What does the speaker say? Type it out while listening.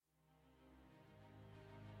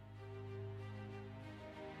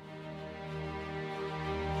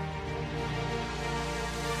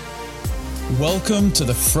Welcome to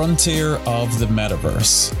the frontier of the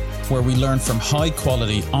metaverse, where we learn from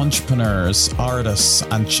high-quality entrepreneurs, artists,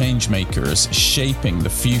 and changemakers shaping the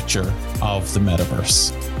future of the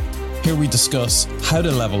metaverse. Here we discuss how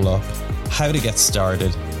to level up, how to get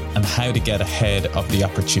started, and how to get ahead of the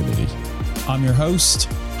opportunity. I'm your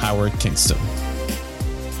host, Howard Kingston.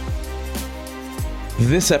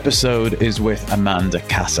 This episode is with Amanda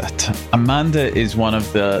Cassatt. Amanda is one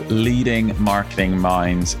of the leading marketing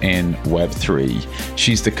minds in Web3.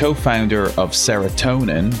 She's the co-founder of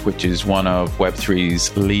Serotonin, which is one of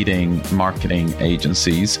Web3's leading marketing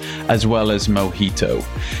agencies, as well as Mojito.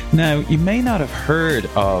 Now, you may not have heard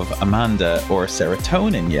of Amanda or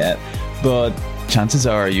Serotonin yet, but chances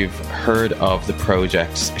are you've heard of the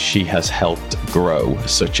projects she has helped grow,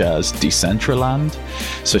 such as Decentraland,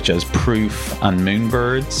 such as Proof and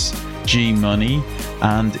Moonbirds, Gmoney,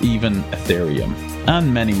 and even Ethereum,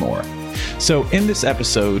 and many more. So in this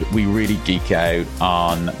episode, we really geek out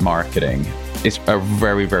on marketing. It's a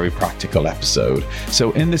very, very practical episode.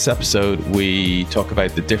 So in this episode, we talk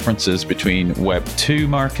about the differences between Web2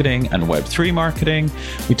 marketing and Web3 marketing.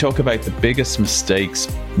 We talk about the biggest mistakes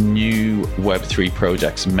new Web3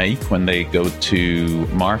 projects make when they go to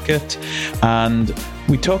market. And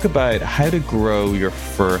we talk about how to grow your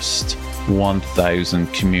first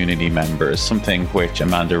 1,000 community members, something which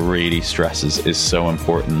Amanda really stresses is so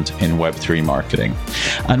important in Web3 marketing.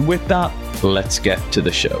 And with that, let's get to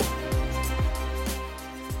the show.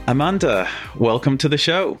 Amanda, welcome to the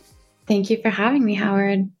show. Thank you for having me,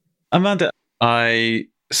 Howard. Amanda, I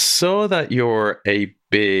saw that you're a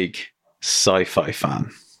big sci-fi fan.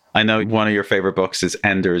 I know one of your favorite books is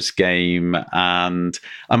Ender's Game, and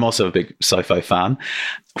I'm also a big sci-fi fan.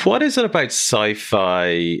 What is it about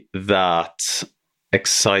sci-fi that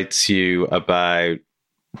excites you about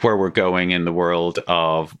where we're going in the world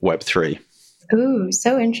of Web3? Ooh,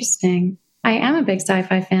 so interesting. I am a big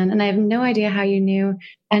sci-fi fan, and I have no idea how you knew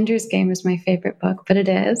Ender's Game was my favorite book, but it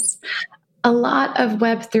is. A lot of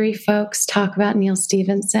Web3 folks talk about Neal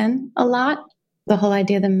Stephenson a lot. The whole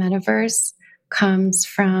idea of the metaverse comes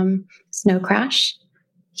from Snow Crash.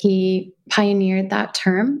 He pioneered that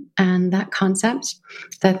term and that concept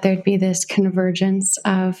that there'd be this convergence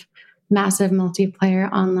of massive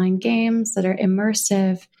multiplayer online games that are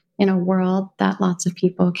immersive in a world that lots of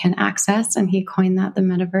people can access. And he coined that the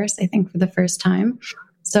metaverse, I think, for the first time.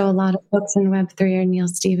 So a lot of folks in Web3 are Neal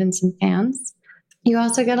Stephenson fans. You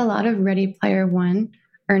also get a lot of Ready Player One,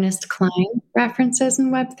 Ernest Cline references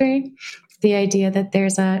in Web3. The idea that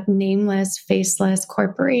there's a nameless, faceless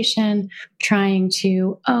corporation trying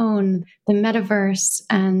to own the metaverse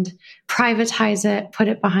and privatize it, put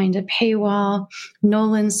it behind a paywall.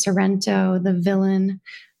 Nolan Sorrento, the villain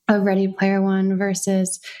of Ready Player One,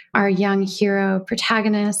 versus our young hero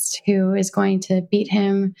protagonist who is going to beat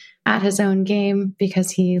him at his own game because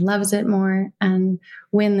he loves it more and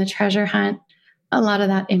win the treasure hunt. A lot of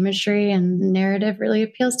that imagery and narrative really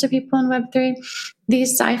appeals to people in Web3.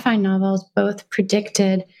 These sci-fi novels both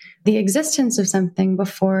predicted the existence of something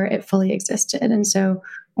before it fully existed. And so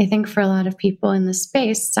I think for a lot of people in the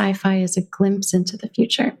space, sci-fi is a glimpse into the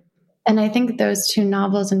future. And I think those two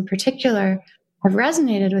novels in particular have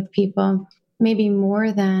resonated with people maybe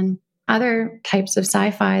more than other types of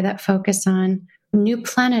sci-fi that focus on new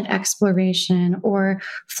planet exploration or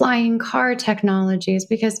flying car technologies,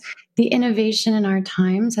 because the innovation in our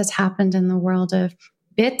times has happened in the world of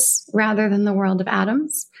bits rather than the world of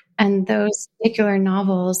atoms. And those particular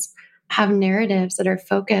novels have narratives that are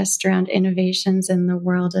focused around innovations in the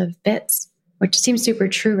world of bits, which seems super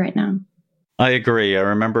true right now. I agree. I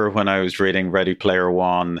remember when I was reading Ready Player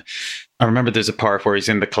One, I remember there's a part where he's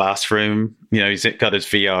in the classroom, he's got his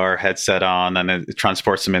VR headset on and it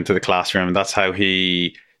transports him into the classroom. And that's how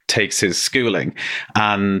he takes his schooling.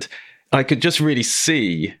 And I could just really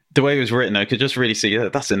see the way it was written. I could just really see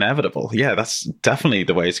that's inevitable. Yeah, that's definitely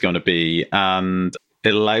the way it's going to be. And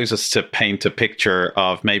it allows us to paint a picture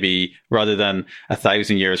of maybe rather than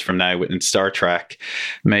 1,000 years from now in Star Trek,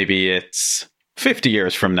 maybe it's 50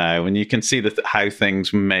 years from now, and you can see that how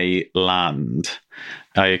things may land.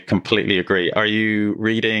 I completely agree. Are you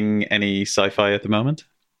reading any sci-fi at the moment?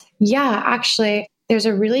 Yeah, actually, there's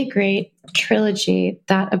a really great trilogy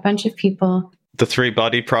that a bunch of people... The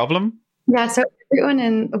Three-Body Problem? Yeah, so everyone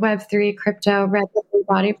in Web3 crypto read the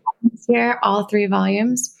Three-Body Problem this year, all 3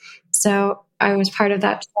 volumes. So I was part of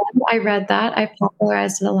that trend. I read that. I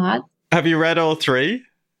popularized it a lot. Have you read all 3?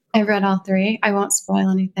 I read all 3. I won't spoil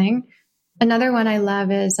anything. Another one I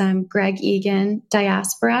love is Greg Egan,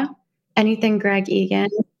 Diaspora. Anything Greg Egan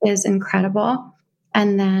is incredible.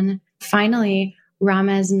 And then finally,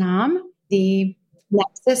 Ramez Nam, the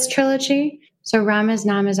Nexus trilogy. So Ramez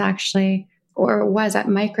Nam is actually or was at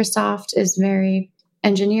Microsoft is very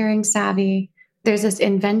engineering savvy. There's this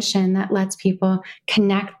invention that lets people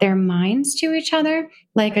connect their minds to each other,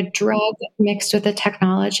 like a drug mixed with a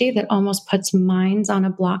technology that almost puts minds on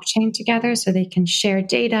a blockchain together so they can share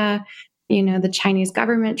data. The Chinese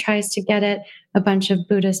government tries to get it. A bunch of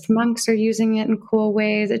Buddhist monks are using it in cool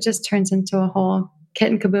ways. It just turns into a whole kit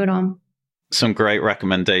and caboodle. Some great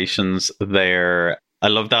recommendations there. I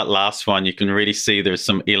love that last one. You can really see there's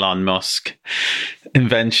some Elon Musk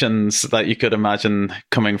inventions that you could imagine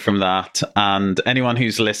coming from that. And anyone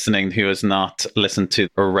who's listening who has not listened to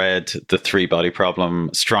or read The Three Body Problem,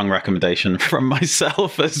 strong recommendation from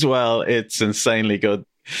myself as well. It's insanely good.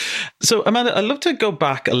 So, Amanda, I'd love to go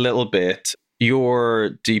back a little bit.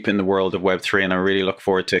 You're deep in the world of Web3, and I really look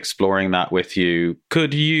forward to exploring that with you.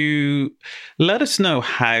 Could you let us know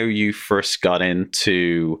how you first got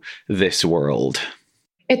into this world?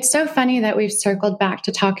 It's so funny that we've circled back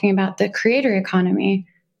to talking about the creator economy,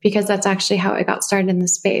 because that's actually how I got started in the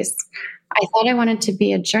space. I thought I wanted to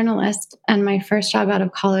be a journalist, and my first job out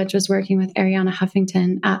of college was working with Arianna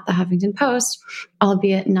Huffington at the Huffington Post,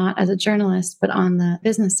 albeit not as a journalist, but on the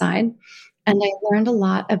business side. And I learned a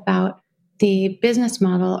lot about the business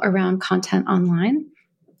model around content online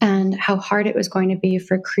and how hard it was going to be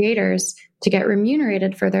for creators to get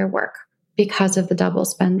remunerated for their work because of the double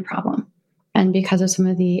spend problem and because of some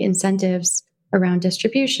of the incentives around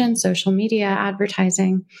distribution, social media,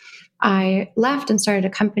 advertising. I left and started a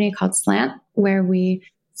company called Slant, where we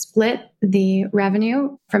split the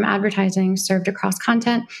revenue from advertising served across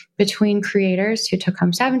content between creators who took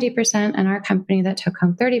home 70% and our company that took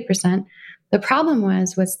home 30%. The problem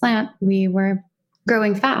was with Slant, we were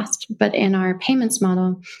growing fast, but in our payments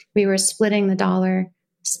model, we were splitting the dollar,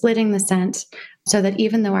 splitting the cent, so that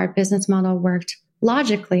even though our business model worked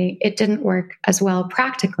logically, it didn't work as well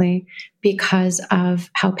practically because of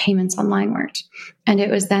how payments online worked. And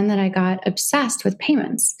it was then that I got obsessed with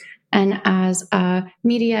payments. And as a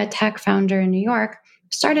media tech founder in New York,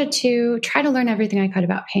 started to try to learn everything I could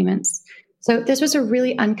about payments. So this was a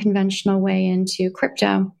really unconventional way into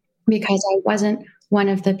crypto, because I wasn't one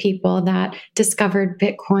of the people that discovered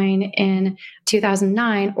Bitcoin in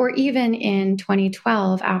 2009 or even in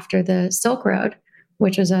 2012 after the Silk Road,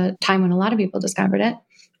 which was a time when a lot of people discovered it.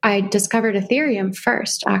 I discovered Ethereum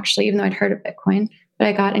first, actually, even though I'd heard of Bitcoin, but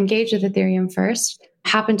I got engaged with Ethereum first,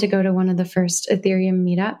 happened to go to one of the first Ethereum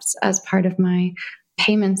meetups as part of my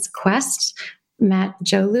payments quest, met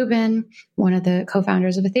Joe Lubin, one of the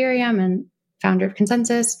co-founders of Ethereum and founder of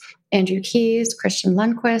Consensus, Andrew Keys, Christian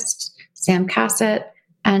Lundquist, Sam Cassatt,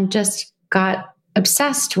 and just got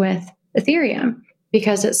obsessed with Ethereum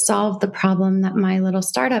because it solved the problem that my little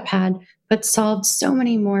startup had, but solved so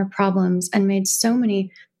many more problems and made so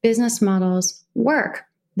many business models work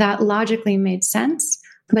that logically made sense,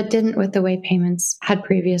 but didn't with the way payments had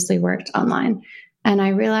previously worked online. And I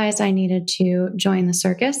realized I needed to join the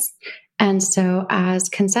circus. And so as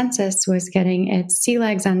Consensus was getting its sea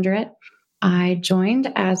legs under it, I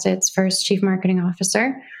joined as its first chief marketing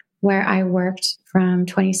officer, where I worked from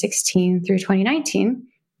 2016 through 2019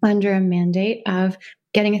 under a mandate of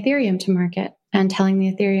getting Ethereum to market and telling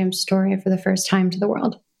the Ethereum story for the first time to the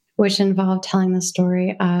world, which involved telling the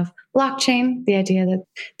story of blockchain, the idea that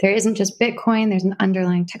there isn't just Bitcoin, there's an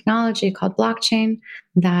underlying technology called blockchain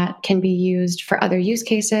that can be used for other use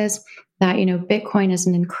cases, that, Bitcoin is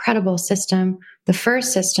an incredible system, the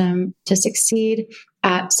first system to succeed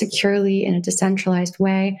at securely in a decentralized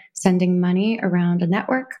way, sending money around a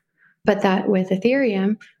network, but that with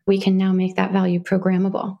Ethereum, we can now make that value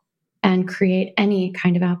programmable and create any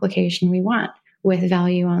kind of application we want with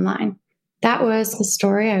value online. That was the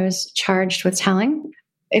story I was charged with telling,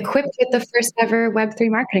 equipped with the first ever Web3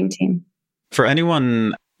 marketing team. For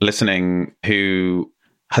anyone listening who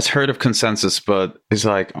has heard of Consensus, but is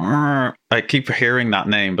like, I keep hearing that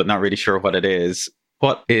name, but not really sure what it is.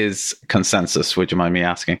 What is Consensus? Would you mind me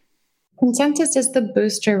asking? Consensus is the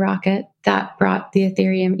booster rocket that brought the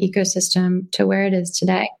Ethereum ecosystem to where it is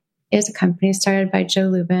today. It is a company started by Joe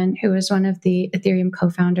Lubin, who was one of the Ethereum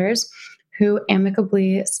co-founders, who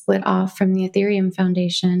amicably split off from the Ethereum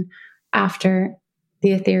Foundation after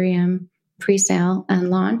the Ethereum pre-sale and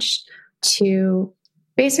launch to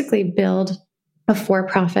basically build a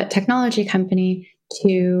for-profit technology company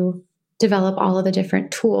to develop all of the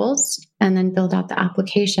different tools and then build out the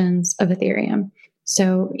applications of Ethereum.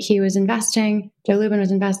 So Joe Lubin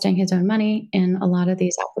was investing his own money in a lot of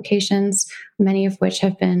these applications, many of which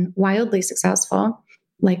have been wildly successful,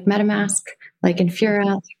 like MetaMask, like Infura,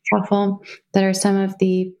 like Truffle, that are some of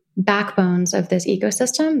the backbones of this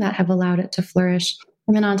ecosystem that have allowed it to flourish.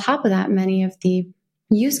 And then on top of that, many of the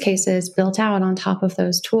use cases built out on top of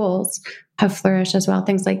those tools have flourished as well.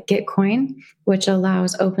 Things like Gitcoin, which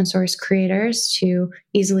allows open source creators to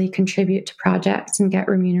easily contribute to projects and get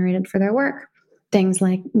remunerated for their work. Things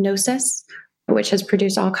like Gnosis, which has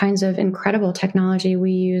produced all kinds of incredible technology.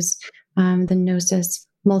 We use the Gnosis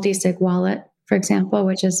multi-sig wallet, for example,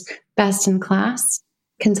 which is best in class.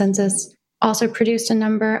 Consensus also produced a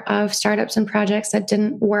number of startups and projects that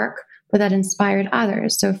didn't work, but that inspired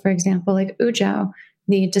others. So, for example, like Ujo,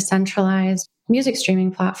 the decentralized music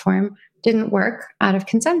streaming platform, didn't work out of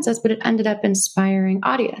Consensus, but it ended up inspiring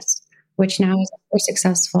Audius, which now is a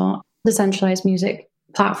successful decentralized music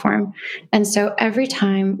platform. And so every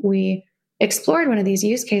time we explored one of these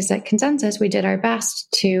use cases at Consensus, we did our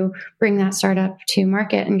best to bring that startup to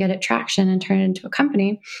market and get it traction and turn it into a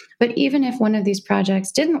company. But even if one of these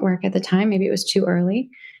projects didn't work at the time, maybe it was too early,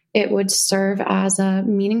 it would serve as a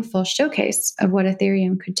meaningful showcase of what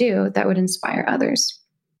Ethereum could do that would inspire others.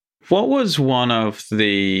 What was one of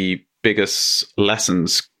the biggest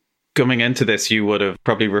lessons? Coming into this, you would have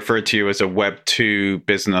probably referred to you as a Web2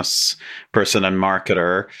 business person and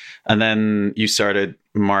marketer. And then you started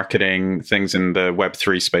marketing things in the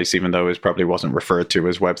Web3 space, even though it probably wasn't referred to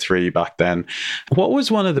as Web3 back then. What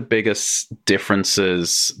was one of the biggest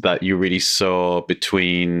differences that you really saw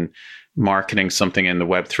between marketing something in the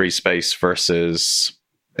Web3 space versus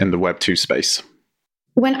in the Web2 space?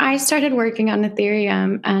 When I started working on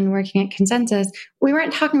Ethereum and working at Consensus, we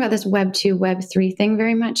weren't talking about this Web2, Web3 thing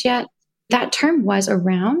very much yet. That term was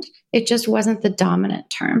around. It just wasn't the dominant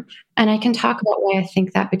term. And I can talk about why I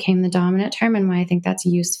think that became the dominant term and why I think that's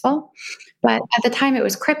useful. But at the time, it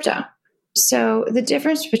was crypto. So the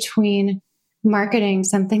difference between marketing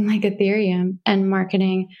something like Ethereum and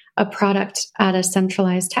marketing a product at a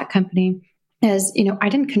centralized tech company is, I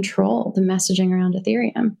didn't control the messaging around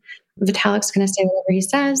Ethereum. Vitalik's going to say whatever he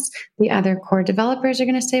says. The other core developers are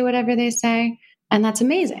going to say whatever they say. And that's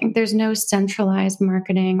amazing. There's no centralized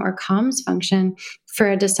marketing or comms function for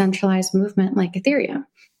a decentralized movement like Ethereum.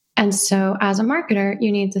 And so as a marketer,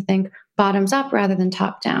 you need to think bottoms up rather than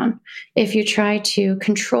top down. If you try to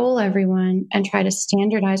control everyone and try to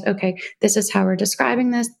standardize, okay, this is how we're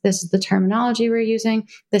describing this. This is the terminology we're using.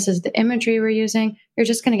 This is the imagery we're using. You're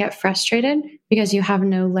just going to get frustrated because you have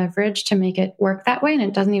no leverage to make it work that way. And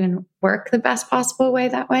it doesn't even work the best possible way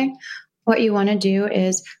that way. What you want to do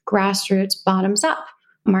is grassroots, bottoms up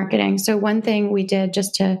marketing. So one thing we did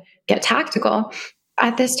just to get tactical,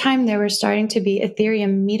 at this time, there were starting to be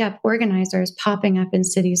Ethereum meetup organizers popping up in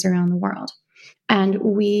cities around the world. And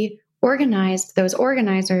we organized those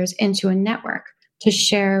organizers into a network to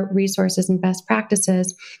share resources and best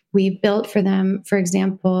practices. We built for them, for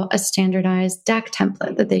example, a standardized deck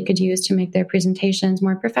template that they could use to make their presentations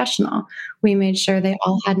more professional. We made sure they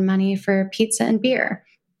all had money for pizza and beer.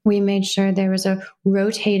 We made sure there was a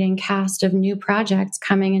rotating cast of new projects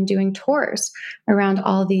coming and doing tours around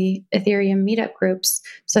all the Ethereum meetup groups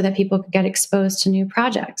so that people could get exposed to new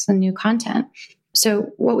projects and new content. So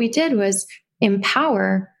what we did was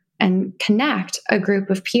empower and connect a group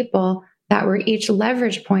of people that were each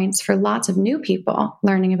leverage points for lots of new people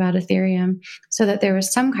learning about Ethereum so that there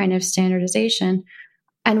was some kind of standardization.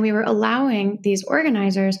 And we were allowing these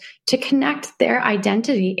organizers to connect their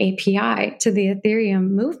identity API to the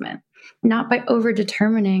Ethereum movement, not by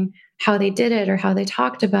over-determining how they did it or how they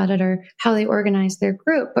talked about it or how they organized their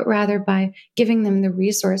group, but rather by giving them the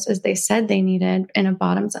resources they said they needed in a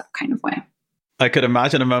bottoms-up kind of way. I could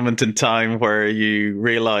imagine a moment in time where you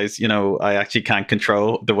realize, I actually can't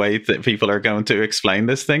control the way that people are going to explain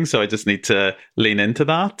this thing. So I just need to lean into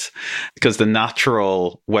that, because the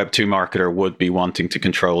natural Web2 marketer would be wanting to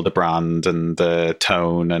control the brand and the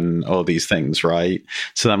tone and all these things, right?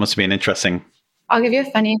 So that must be an interesting. I'll give you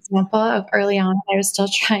a funny example of early on. I was still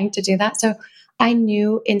trying to do that. So I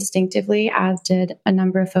knew instinctively, as did a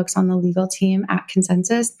number of folks on the legal team at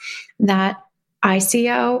Consensus, that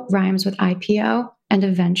ICO rhymes with IPO, and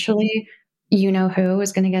eventually who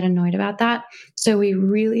is going to get annoyed about that. So we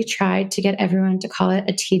really tried to get everyone to call it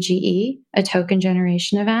a TGE, a token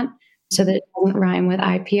generation event, so that it wouldn't rhyme with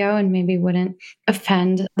IPO and maybe wouldn't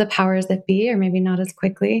offend the powers that be, or maybe not as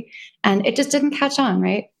quickly. And it just didn't catch on,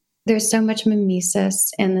 right? There's so much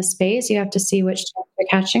mimesis in the space. You have to see which terms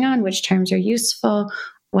are catching on, which terms are useful,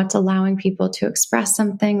 what's allowing people to express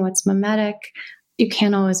something, what's mimetic. You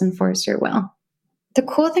can't always enforce your will. The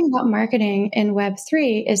cool thing about marketing in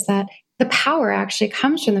Web3 is that the power actually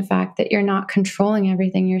comes from the fact that you're not controlling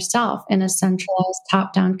everything yourself in a centralized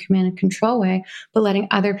top-down command and control way, but letting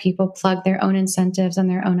other people plug their own incentives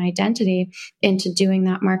and their own identity into doing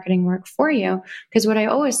that marketing work for you. Because what I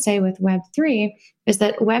always say with Web3 is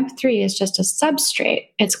that Web3 is just a substrate.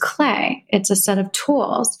 It's clay. It's a set of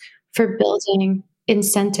tools for building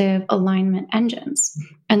incentive alignment engines.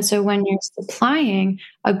 And so when you're supplying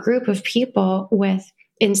a group of people with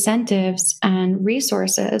incentives and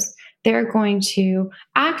resources, they're going to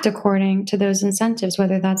act according to those incentives,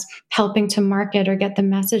 whether that's helping to market or get the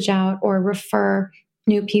message out or refer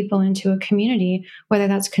new people into a community, whether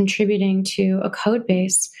that's contributing to a code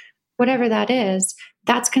base, whatever that is,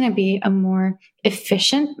 that's going to be a more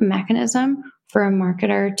efficient mechanism for a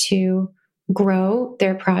marketer to grow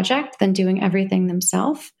their project than doing everything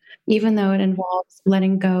themselves. Even though it involves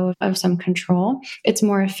letting go of some control, it's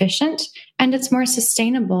more efficient and it's more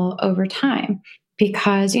sustainable over time.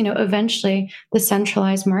 Because, eventually the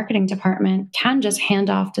centralized marketing department can just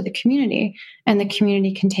hand off to the community and the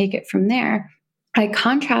community can take it from there. I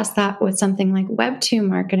contrast that with something like Web2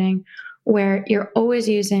 marketing, where you're always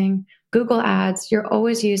using Google ads, you're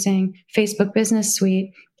always using Facebook Business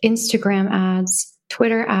Suite, Instagram ads,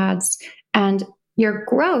 Twitter ads, and your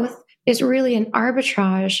growth is really an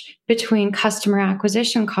arbitrage between customer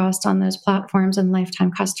acquisition cost on those platforms and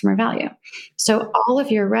lifetime customer value. So all of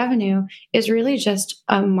your revenue is really just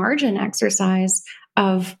a margin exercise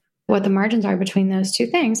of what the margins are between those two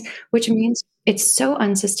things, which means it's so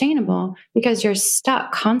unsustainable because you're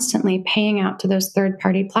stuck constantly paying out to those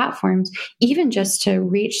third-party platforms, even just to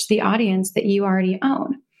reach the audience that you already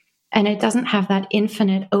own. And it doesn't have that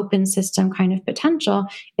infinite open system kind of potential.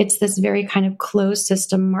 It's this very kind of closed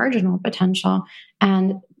system marginal potential.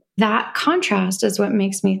 And that contrast is what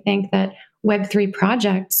makes me think that Web3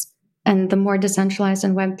 projects, and the more decentralized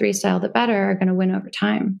and Web3 style, the better, are going to win over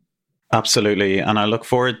time. Absolutely. And I look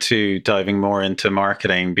forward to diving more into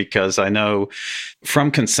marketing, because I know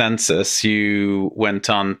from Consensus, you went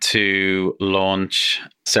on to launch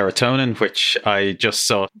Serotonin, which I just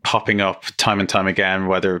saw popping up time and time again,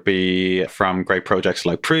 whether it be from great projects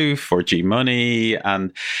like Proof or Gmoney.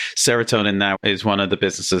 And Serotonin now is one of the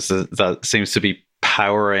businesses that seems to be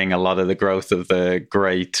powering a lot of the growth of the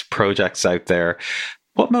great projects out there.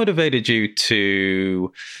 What motivated you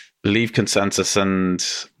to leave Consensus and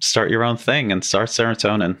start your own thing and start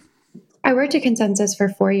Serotonin? I worked at Consensus for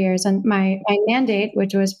 4 years, and my mandate,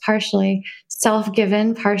 which was partially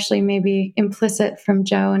self-given, partially maybe implicit from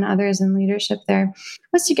Joe and others in leadership there,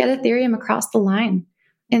 was to get Ethereum across the line.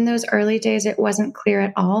 In those early days, it wasn't clear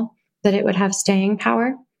at all that it would have staying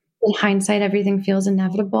power. In hindsight, everything feels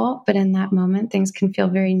inevitable, but in that moment, things can feel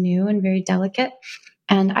very new and very delicate.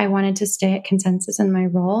 And I wanted to stay at Consensus in my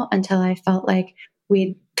role until I felt like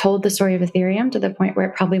we'd told the story of Ethereum to the point where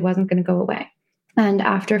it probably wasn't going to go away. And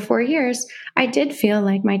after 4 years, I did feel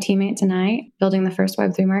like my teammates and I, building the first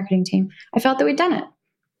Web3 marketing team, I felt that we'd done it.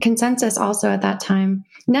 Consensus also at that time,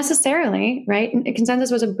 necessarily, right?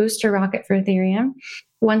 Consensus was a booster rocket for Ethereum.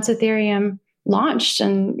 Once Ethereum launched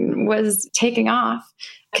and was taking off,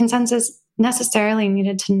 Consensus necessarily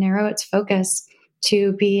needed to narrow its focus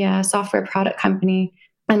to be a software product company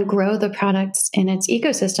and grow the products in its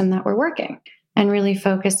ecosystem that were working, and really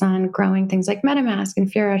focus on growing things like MetaMask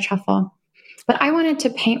and Fura Truffle. But I wanted to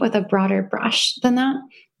paint with a broader brush than that.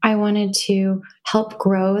 I wanted to help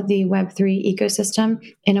grow the Web3 ecosystem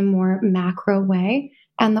in a more macro way.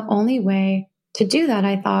 And the only way to do that,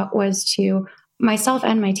 I thought, was to myself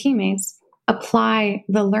and my teammates apply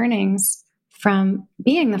the learnings from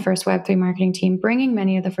being the first Web3 marketing team, bringing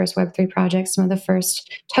many of the first Web3 projects, some of the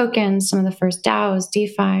first tokens, some of the first DAOs,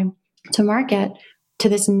 DeFi to market, to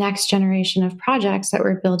this next generation of projects that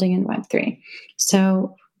we're building in Web3.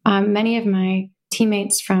 So many of my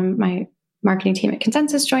teammates from my marketing team at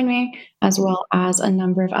Consensus joined me, as well as a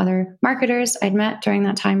number of other marketers I'd met during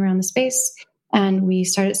that time around the space. And we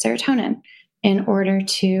started Serotonin in order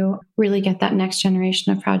to really get that next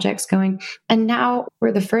generation of projects going. And now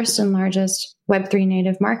we're the first and largest Web3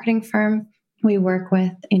 native marketing firm. We work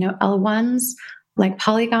with, L1s like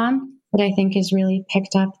Polygon, that I think has really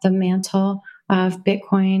picked up the mantle of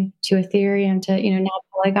Bitcoin to Ethereum to, now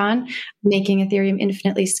Polygon, making Ethereum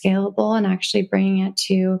infinitely scalable and actually bringing it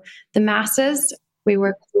to the masses. We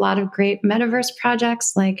work with a lot of great metaverse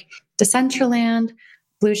projects like Decentraland,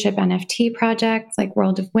 blue chip NFT projects like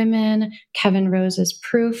World of Women, Kevin Rose's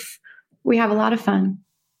Proof. We have a lot of fun.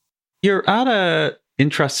 You're at an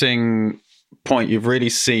interesting point. You've really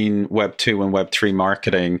seen Web2 and Web3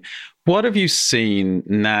 marketing. What have you seen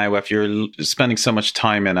now, if you're spending so much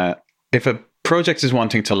time in it? If a project is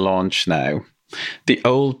wanting to launch now, the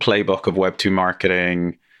old playbook of Web2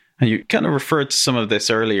 marketing And you kind of referred to some of this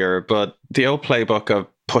earlier, but the old playbook of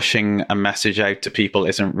pushing a message out to people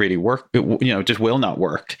isn't really work, just will not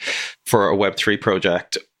work for a Web3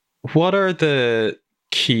 project. What are the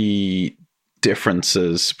key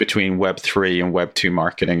differences between Web3 and Web2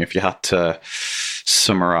 marketing, if you had to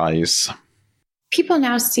summarize? People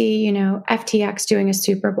now see, FTX doing a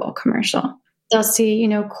Super Bowl commercial. They'll see,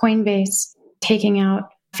 Coinbase taking out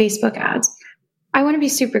Facebook ads. I want to be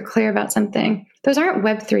super clear about something. Those aren't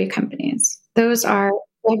Web3 companies. Those are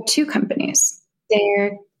Web2 companies.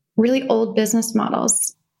 They're really old business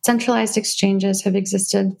models. Centralized exchanges have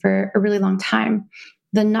existed for a really long time.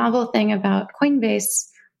 The novel thing about Coinbase,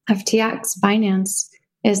 FTX, Binance,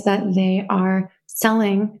 is that they are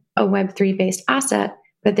selling a Web3 based asset,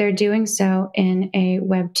 but they're doing so in a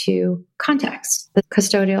Web2 context, the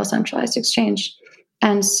custodial centralized exchange.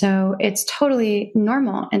 And so it's totally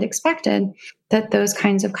normal and expected that those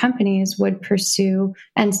kinds of companies would pursue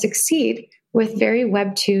and succeed with very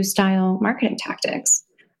Web2 style marketing tactics.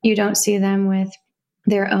 You don't see them with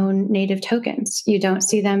their own native tokens. You don't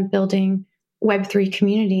see them building Web3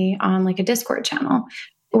 community on like a Discord channel.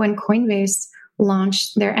 When Coinbase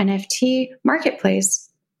launched their NFT marketplace,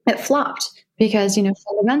 it flopped because,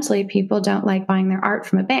 fundamentally people don't like buying their art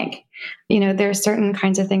from a bank. There are certain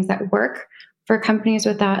kinds of things that work for companies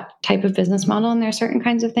with that type of business model, and there are certain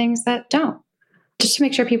kinds of things that don't. Just to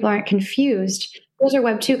make sure people aren't confused, those are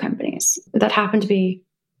Web2 companies that happen to be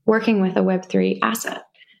working with a Web3 asset.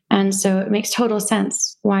 And so it makes total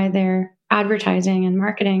sense why they're advertising and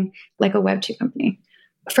marketing like a Web2 company.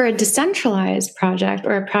 For a decentralized project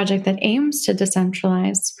or a project that aims to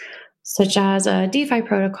decentralize, such as a DeFi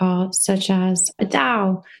protocol, such as a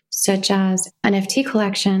DAO, such as NFT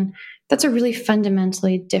collection, that's a really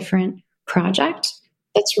fundamentally different project.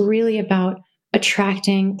 It's really about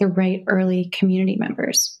attracting the right early community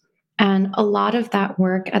members. And a lot of that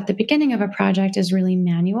work at the beginning of a project is really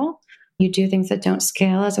manual. You do things that don't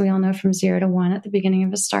scale, as we all know, from 0 to 1 at the beginning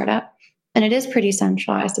of a startup. And it is pretty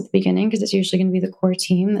centralized at the beginning because it's usually going to be the core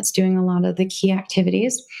team that's doing a lot of the key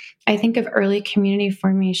activities. I think of early community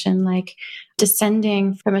formation like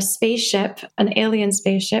descending from a spaceship, an alien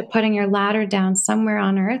spaceship, putting your ladder down somewhere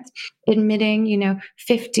on Earth, admitting,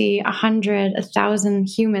 50, 100, 1,000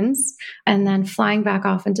 humans, and then flying back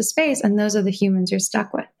off into space. And those are the humans you're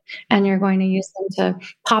stuck with. And you're going to use them to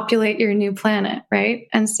populate your new planet, right?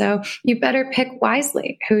 And so you better pick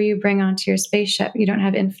wisely who you bring onto your spaceship. You don't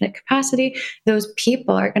have infinite capacity. Those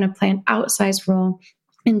people are going to play an outsized role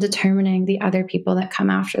in determining the other people that come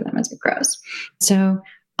after them as it grows. So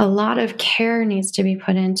a lot of care needs to be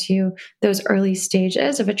put into those early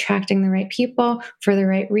stages of attracting the right people for the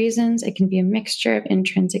right reasons. It can be a mixture of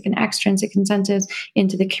intrinsic and extrinsic incentives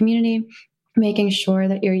into the community, making sure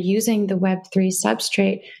that you're using the Web3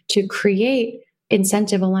 substrate to create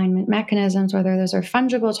incentive alignment mechanisms, whether those are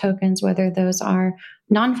fungible tokens, whether those are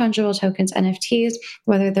non-fungible tokens, NFTs,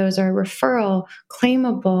 whether those are referral,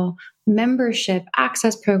 claimable, membership,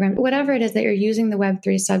 access program, whatever it is that you're using the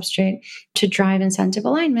Web3 substrate to drive incentive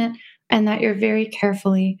alignment, and that you're very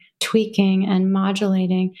carefully tweaking and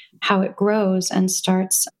modulating how it grows and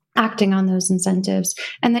starts acting on those incentives,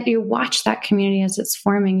 and that you watch that community as it's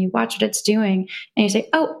forming, you watch what it's doing, and you say,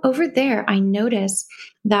 oh, over there, I notice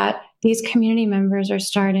that these community members are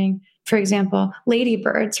starting, for example,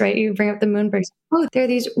 ladybirds, right? You bring up the Moonbirds. Oh, there are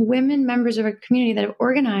these women members of a community that have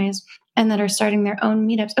organized and that are starting their own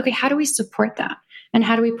meetups. Okay, how do we support that? And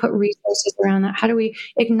how do we put resources around that? How do we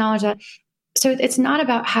acknowledge that? So it's not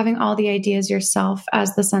about having all the ideas yourself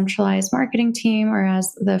as the centralized marketing team or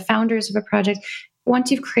as the founders of a project.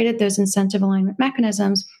 Once you've created those incentive alignment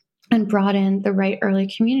mechanisms and brought in the right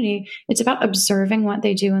early community, it's about observing what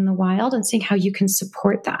they do in the wild and seeing how you can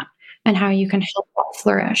support that and how you can help that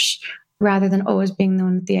flourish rather than always being the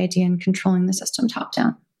one with the idea and controlling the system top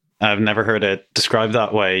down. I've never heard it described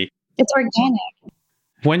that way. It's organic.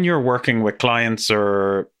 When you're working with clients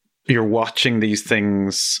or you're watching these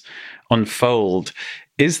things unfold,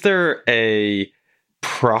 is there a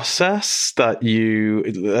process that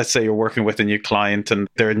let's say you're working with a new client and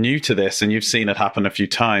they're new to this and you've seen it happen a few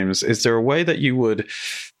times, is there a way that you would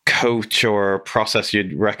coach or process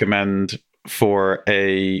you'd recommend for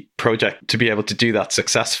a project to be able to do that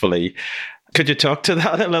successfully? Could you talk to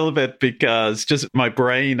that a little bit? Because just my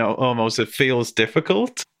brain almost, it feels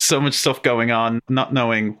difficult. So much stuff going on, not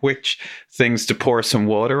knowing which things to pour some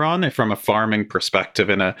water on from a farming perspective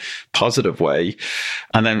in a positive way,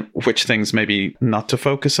 and then which things maybe not to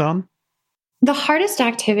focus on. The hardest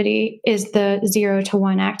activity is the 0 to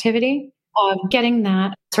 1 activity of getting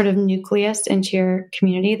that sort of nucleus into your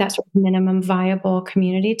community, that sort of minimum viable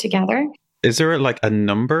community together. Is there like a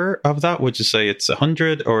number of that? Would you say it's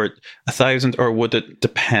 100 or 1,000, or would it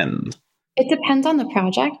depend? It depends on the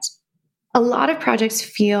project. A lot of projects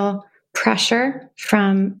feel pressure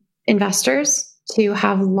from investors to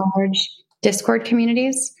have large Discord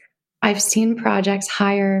communities. I've seen projects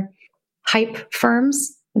hire hype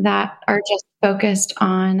firms that are just focused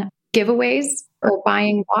on giveaways or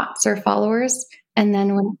buying bots or followers. And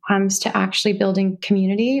then when it comes to actually building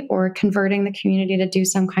community or converting the community to do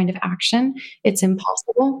some kind of action, it's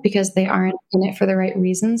impossible because they aren't in it for the right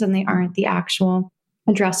reasons and they aren't the actual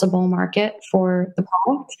addressable market for the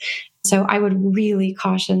product. So I would really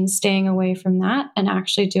caution staying away from that and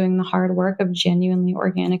actually doing the hard work of genuinely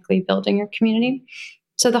organically building your community.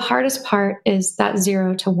 So the hardest part is that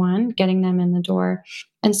 0 to 1, getting them in the door.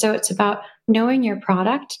 And so it's about knowing your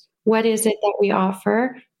product. What is it that we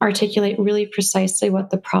offer? Articulate really precisely what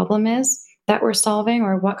the problem is that we're solving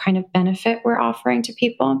or what kind of benefit we're offering to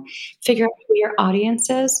people. Figure out who your audience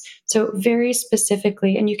is. So very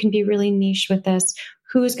specifically, and you can be really niche with this,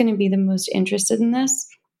 who's going to be the most interested in this?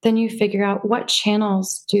 Then you figure out what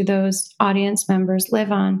channels do those audience members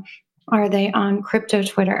live on. Are they on crypto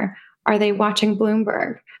Twitter? Are they watching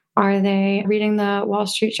Bloomberg? Are they reading the Wall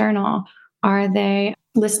Street Journal? Are they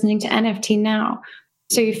listening to NFT Now?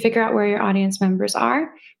 So you figure out where your audience members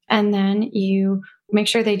are, and then you make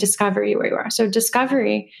sure they discover you where you are. So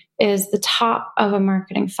discovery is the top of a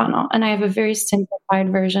marketing funnel. And I have a very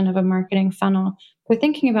simplified version of a marketing funnel for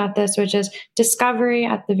thinking about this, which is discovery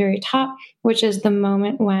at the very top, which is the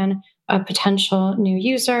moment when a potential new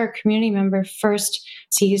user or community member first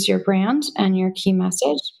sees your brand and your key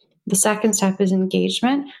message. The second step is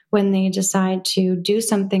engagement, when they decide to do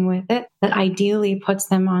something with it that ideally puts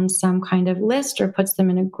them on some kind of list or puts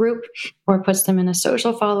them in a group or puts them in a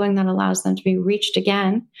social following that allows them to be reached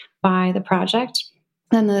again by the project.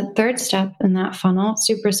 Then the third step in that funnel,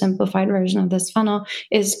 super simplified version of this funnel,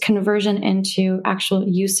 is conversion into actual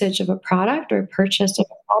usage of a product or purchase of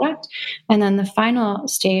a product. And then the final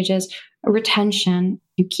stage is retention.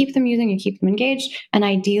 You keep them using, you keep them engaged. And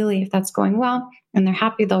ideally, if that's going well and they're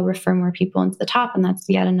happy, they'll refer more people into the top. And that's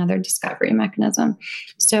yet another discovery mechanism.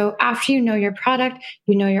 So after you know your product,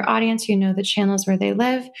 you know your audience, you know the channels where they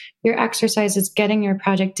live, your exercise is getting your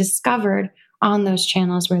project discovered on those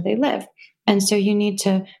channels where they live. And so you need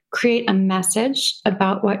to create a message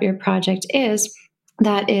about what your project is.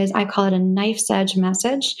 That is, I call it a knife's edge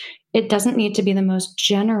message. It doesn't need to be the most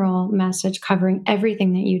general message covering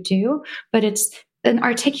everything that you do, but it's an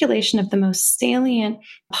articulation of the most salient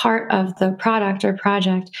part of the product or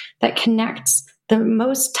project that connects the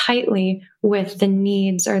most tightly with the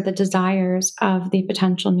needs or the desires of the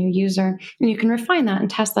potential new user. And you can refine that and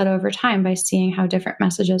test that over time by seeing how different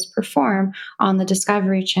messages perform on the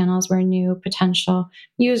discovery channels where new potential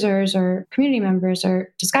users or community members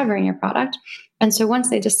are discovering your product. And so once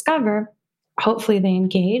they discover, hopefully they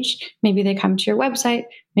engage. Maybe they come to your website.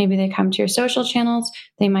 Maybe they come to your social channels.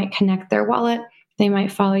 They might connect their wallet. They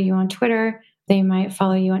might follow you on Twitter. They might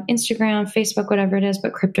follow you on Instagram, Facebook, whatever it is,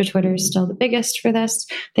 but crypto Twitter is still the biggest for this.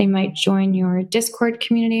 They might join your Discord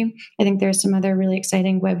community. I think there's some other really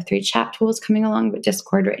exciting Web3 chat tools coming along, but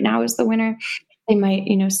Discord right now is the winner. They might,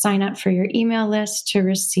 sign up for your email list to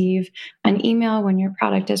receive an email when your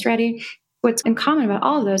product is ready. What's in common about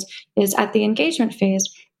all of those is at the engagement phase,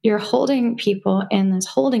 you're holding people in this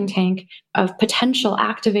holding tank of potential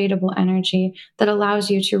activatable energy that allows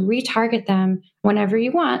you to retarget them whenever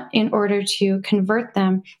you want in order to convert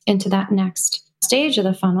them into that next stage of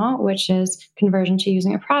the funnel, which is conversion to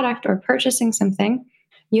using a product or purchasing something.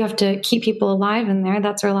 You have to keep people alive in there.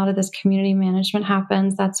 That's where a lot of this community management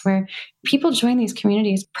happens. That's where people join these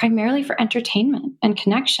communities primarily for entertainment and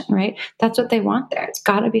connection, right? That's what they want there. It's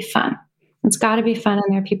got to be fun. It's got to be fun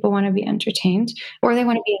in there. People want to be entertained, or they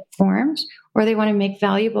want to be informed, or they want to make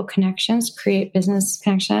valuable connections, create business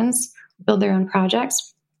connections, build their own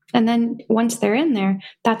projects. And then once they're in there,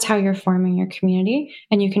 that's how you're forming your community.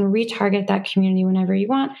 And you can retarget that community whenever you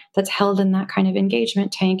want that's held in that kind of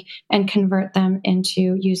engagement tank and convert them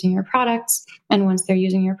into using your products. And once they're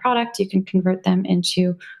using your product, you can convert them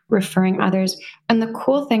into referring others. And the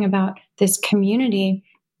cool thing about this community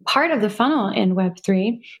part of the funnel in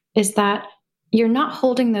Web3 is that you're not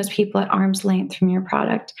holding those people at arm's length from your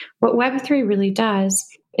product. What Web3 really does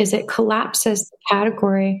is it collapses the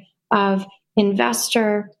category of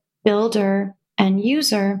investor, builder, and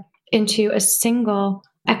user into a single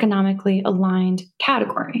economically aligned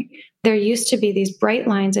category. There used to be these bright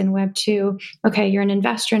lines in Web2. Okay, you're an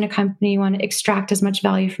investor in a company, you want to extract as much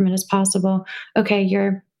value from it as possible. Okay,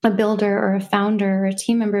 you're a builder or a founder or a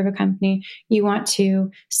team member of a company, you want to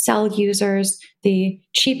sell users the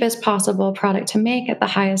cheapest possible product to make at the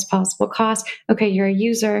highest possible cost. Okay, you're a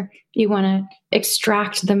user. You want to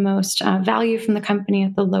extract the most value from the company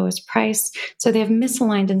at the lowest price. So they have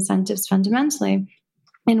misaligned incentives fundamentally.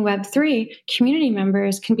 In Web3, community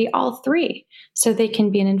members can be all three. So they can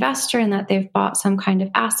be an investor in that they've bought some kind of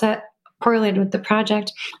asset correlated with the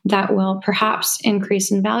project that will perhaps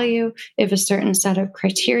increase in value if a certain set of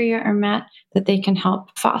criteria are met that they can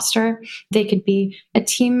help foster. They could be a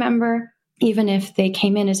team member, even if they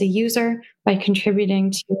came in as a user by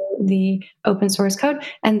contributing to the open source code.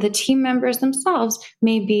 And the team members themselves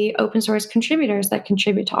may be open source contributors that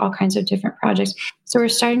contribute to all kinds of different projects. So we're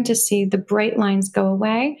starting to see the bright lines go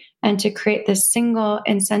away and to create this single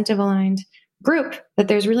incentive aligned group that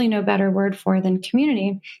there's really no better word for than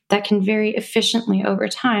community that can very efficiently over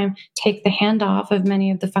time take the handoff of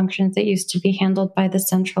many of the functions that used to be handled by the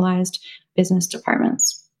centralized business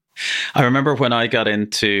departments. I remember when I got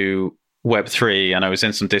into Web3 and I was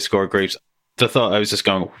in some Discord groups, I thought I was just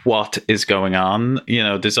going, what is going on?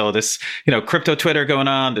 There's all this, crypto Twitter going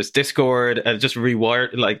on, there's Discord, just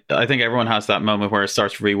rewired. Like, I think everyone has that moment where it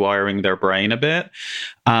starts rewiring their brain a bit.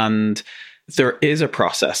 And there is a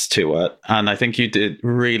process to it. And I think you did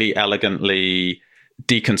really elegantly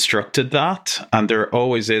deconstructed that. And there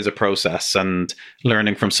always is a process. And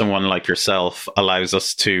learning from someone like yourself allows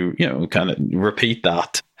us to, kind of repeat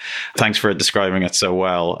that. Thanks for describing it so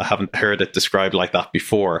well. I haven't heard it described like that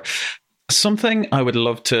before. Something I would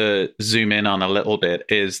love to zoom in on a little bit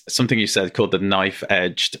is something you said called the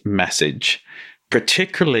knife-edged message,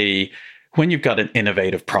 particularly when you've got an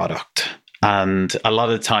innovative product. And a lot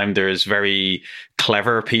of the time there's very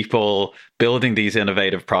clever people building these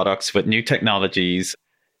innovative products with new technologies.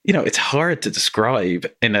 It's hard to describe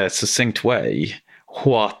in a succinct way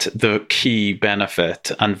what the key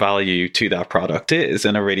benefit and value to that product is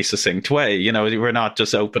in a really succinct way. We're not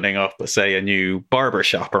just opening up, say, a new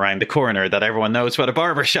barbershop around the corner that everyone knows what a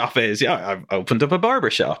barbershop is. Yeah, I've opened up a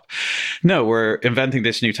barbershop. No, we're inventing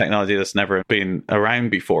this new technology that's never been around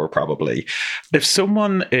before, probably. If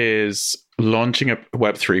someone is launching a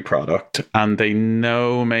Web3 product and they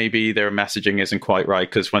know maybe their messaging isn't quite right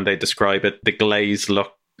because when they describe it, the glazed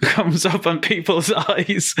look comes up on people's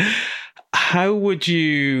eyes, how would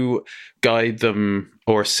you guide them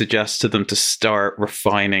or suggest to them to start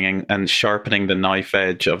refining and sharpening the knife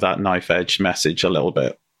edge of that knife edge message a little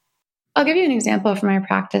bit? I'll give you an example from our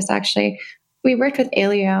practice, actually. We worked with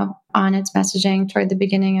Alio on its messaging toward the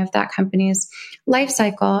beginning of that company's life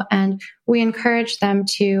cycle, and we encouraged them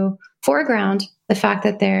to foreground the fact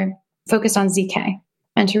that they're focused on ZK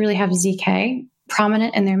and to really have ZK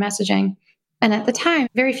prominent in their messaging. And at the time,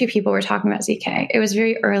 very few people were talking about ZK. It was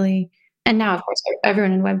very early. And now, of course,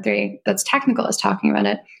 everyone in Web3 that's technical is talking about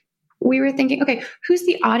it. We were thinking, okay, who's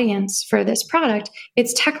the audience for this product?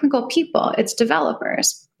 It's technical people, it's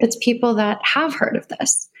developers, it's people that have heard of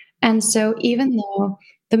this. And so even though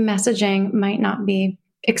the messaging might not be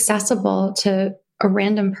accessible to a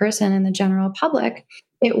random person in the general public,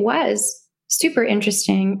 it was super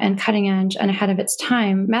interesting and cutting edge and ahead of its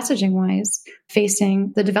time, messaging wise,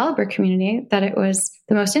 facing the developer community that it was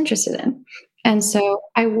the most interested in. And so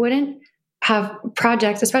I wouldn't have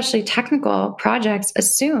projects, especially technical projects,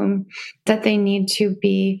 assume that they need to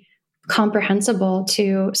be comprehensible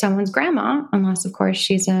to someone's grandma, unless, of course,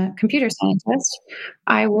 she's a computer scientist.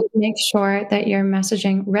 I would make sure that your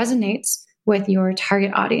messaging resonates with your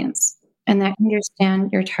target audience and that you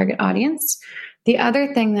understand your target audience. The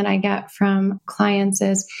other thing that I get from clients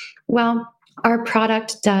is, well, our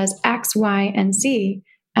product does X, Y, and Z,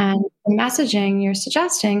 and the messaging you're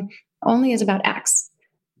suggesting only is about X.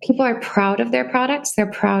 People are proud of their products. They're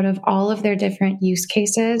proud of all of their different use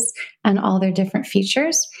cases and all their different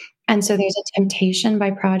features. And so there's a temptation by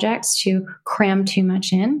projects to cram too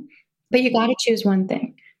much in. But you got to choose one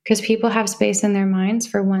thing because people have space in their minds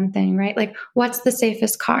for one thing, right? Like, what's the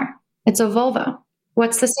safest car? It's a Volvo.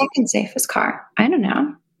 What's the second safest car? I don't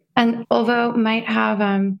know. And Volvo might have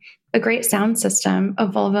a great sound system. A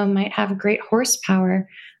Volvo might have great horsepower.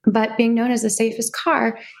 But being known as the safest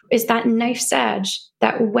car is that knife's edge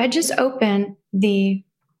that wedges open the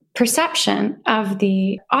perception of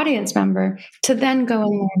the audience member to then go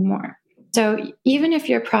and learn more. So even if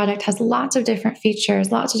your product has lots of different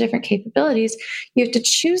features, lots of different capabilities, you have to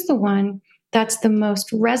choose the one that's the most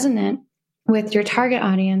resonant with your target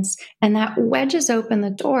audience, and that wedges open the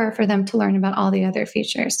door for them to learn about all the other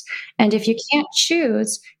features. And if you can't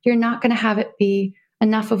choose, you're not going to have it be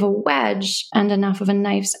enough of a wedge and enough of a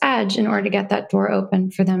knife's edge in order to get that door open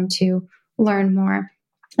for them to learn more.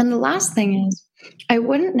 And the last thing is, I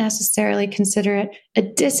wouldn't necessarily consider it a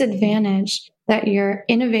disadvantage that you're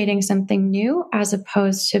innovating something new as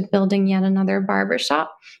opposed to building yet another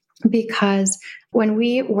barbershop. Because when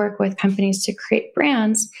we work with companies to create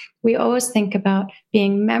brands, we always think about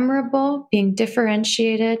being memorable, being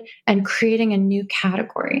differentiated, and creating a new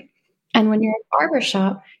category. And when you're a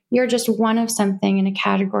barbershop, you're just one of something in a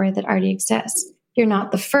category that already exists. You're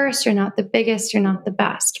not the first, you're not the biggest, you're not the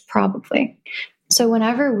best, probably. So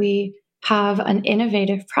whenever we have an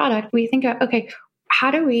innovative product, we think about, okay,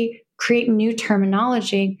 how do we create new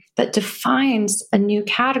terminology that defines a new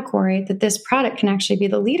category that this product can actually be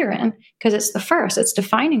the leader in? Because it's the first, it's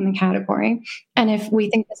defining the category. And if we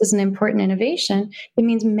think this is an important innovation, it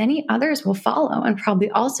means many others will follow and probably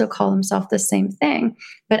also call themselves the same thing.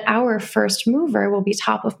 But our first mover will be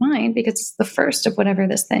top of mind because it's the first of whatever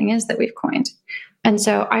this thing is that we've coined. And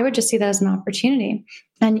so I would just see that as an opportunity.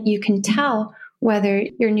 And you can tell whether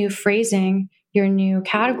your new phrasing, your new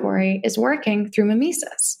category is working through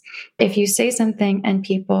mimesis. If you say something and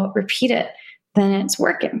people repeat it, then it's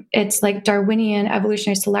working. It's like Darwinian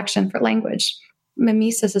evolutionary selection for language.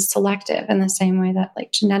 Mimesis is selective in the same way that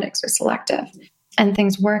like genetics are selective. And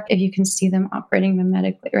things work if you can see them operating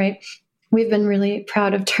mimetically, right? We've been really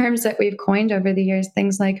proud of terms that we've coined over the years,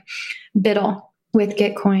 things like biddle with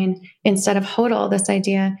Gitcoin instead of hodl. This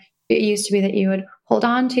idea, it used to be that you would hold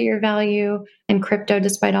on to your value in crypto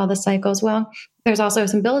despite all the cycles. Well, there's also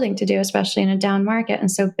some building to do, especially in a down market. And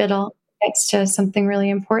so biddle gets to something really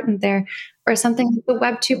important there, or something like the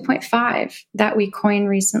Web 2.5 that we coined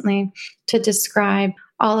recently to describe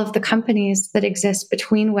all of the companies that exist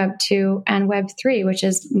between Web 2 and Web 3, which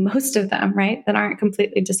is most of them, right, that aren't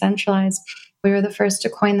completely decentralized. We were the first to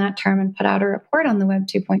coin that term and put out a report on the Web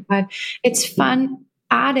 2.5. It's fun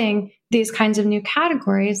adding these kinds of new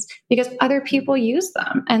categories because other people use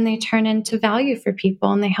them and they turn into value for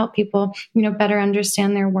people and they help people, better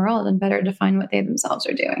understand their world and better define what they themselves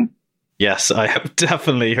are doing. Yes, I have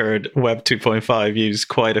definitely heard Web 2.5 used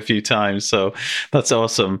quite a few times. So that's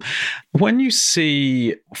awesome. When you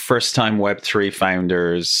see first-time Web3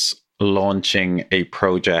 founders launching a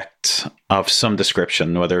project of some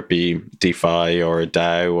description, whether it be DeFi or a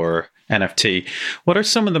DAO or NFT, what are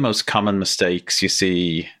some of the most common mistakes you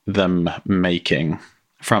see them making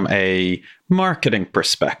from a marketing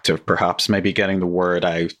perspective, perhaps maybe getting the word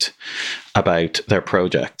out about their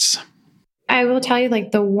projects? I will tell you,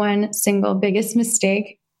 the one single biggest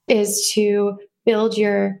mistake is to build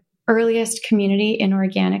your earliest community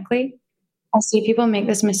inorganically. I see people make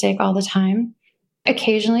this mistake all the time.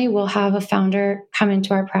 Occasionally, we'll have a founder come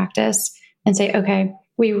into our practice and say, okay,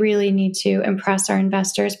 we really need to impress our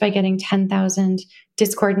investors by getting 10,000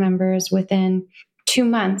 Discord members within 2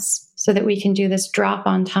 months so that we can do this drop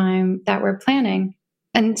on time that we're planning.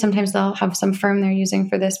 And sometimes they'll have some firm they're using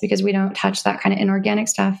for this because we don't touch that kind of inorganic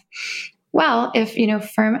stuff. Well, if,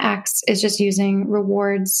 firm X is just using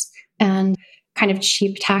rewards and kind of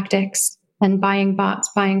cheap tactics and buying bots,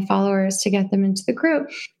 buying followers to get them into the group,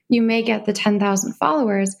 you may get the 10,000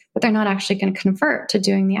 followers, but they're not actually going to convert to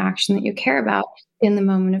doing the action that you care about in the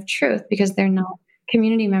moment of truth because they're not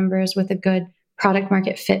community members with a good product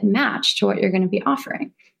market fit match to what you're going to be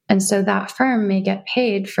offering. And so that firm may get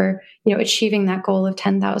paid for, achieving that goal of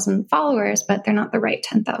 10,000 followers, but they're not the right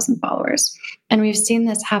 10,000 followers. And we've seen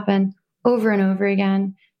this happen over and over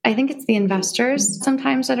again. I think it's the investors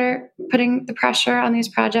sometimes that are putting the pressure on these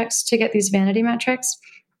projects to get these vanity metrics.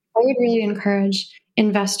 I would really encourage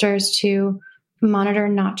investors to monitor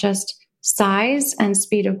not just size and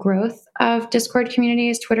speed of growth of Discord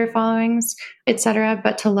communities, Twitter followings, etc.,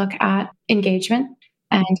 but to look at engagement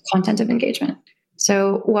and content of engagement.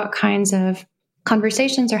 So what kinds of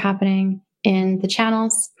conversations are happening in the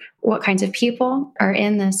channels? What kinds of people are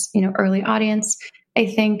in this, early audience? I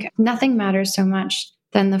think nothing matters so much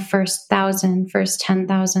than the first 1,000, first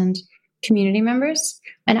 10,000 community members.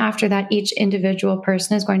 And after that, each individual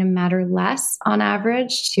person is going to matter less on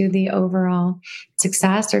average to the overall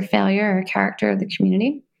success or failure or character of the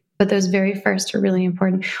community. But those very first are really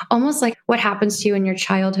important. Almost like what happens to you in your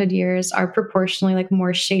childhood years are proportionally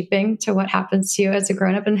more shaping to what happens to you as a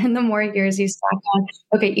grown-up. And in the more years you stack on,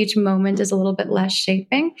 okay, each moment is a little bit less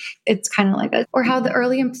shaping. It's kind of like that. Or how the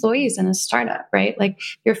early employees in a startup, right?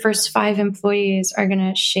 Your first 5 employees are going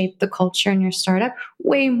to shape the culture in your startup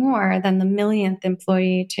way more than the millionth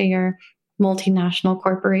employee to your multinational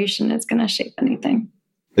corporation is going to shape anything.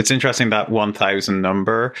 It's interesting that 1,000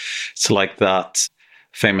 number. It's like that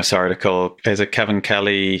famous article. Is it Kevin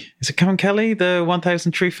Kelly, the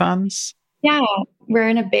 1,000 true fans? Yeah, we're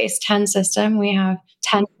in a base 10 system. We have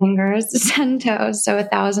 10 fingers, 10 toes. So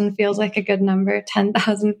 1,000 feels like a good number.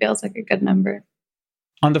 10,000 feels like a good number.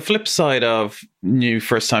 On the flip side of new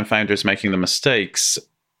first-time founders making the mistakes,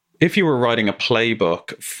 if you were writing a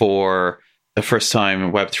playbook for a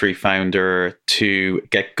first-time Web3 founder to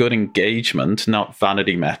get good engagement, not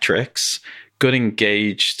vanity metrics, good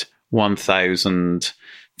engaged 1,000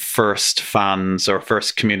 first fans or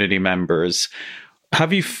first community members,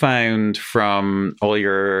 have you found from all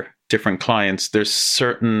your different clients, there's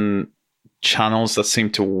certain channels that seem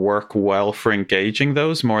to work well for engaging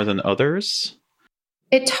those more than others?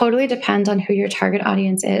 It totally depends on who your target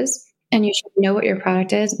audience is. And you should know what your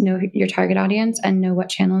product is, know your target audience, and know what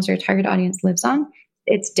channels your target audience lives on.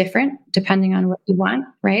 It's different depending on what you want,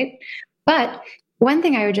 right? But one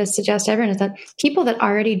thing I would just suggest to everyone is that people that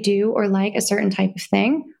already do or like a certain type of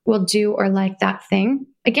thing will do or like that thing,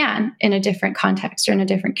 again, in a different context or in a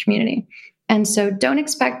different community. And so don't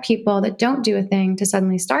expect people that don't do a thing to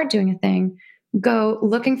suddenly start doing a thing. Go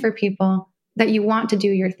looking for people that you want to do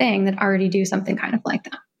your thing that already do something kind of like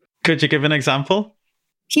that. Could you give an example?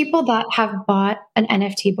 People that have bought an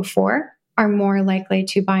NFT before are more likely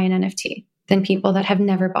to buy an NFT than people that have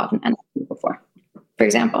never bought an NFT before, for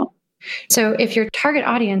example. So if your target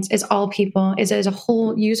audience is all people, is a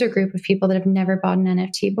whole user group of people that have never bought an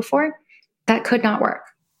NFT before, that could not work.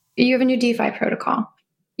 You have a new DeFi protocol.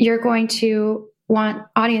 You're going to want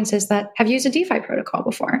audiences that have used a DeFi protocol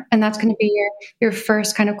before. And that's going to be your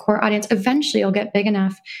first kind of core audience. Eventually, you'll get big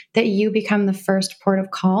enough that you become the first port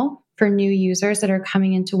of call for new users that are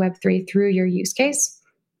coming into Web3 through your use case.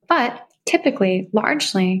 But typically,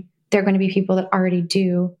 largely, they're going to be people that already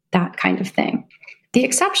do that kind of thing. The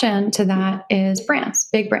exception to that is brands,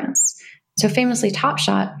 big brands. So famously, Top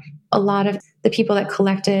Shot, a lot of the people that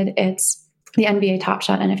collected the NBA Top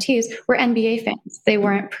Shot NFTs were NBA fans. They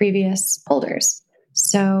weren't previous holders.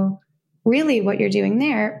 So really what you're doing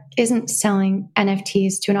there isn't selling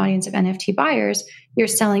NFTs to an audience of NFT buyers. You're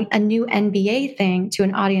selling a new NBA thing to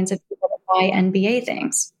an audience of people that buy NBA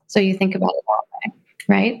things. So you think about it that way,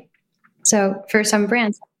 right? So for some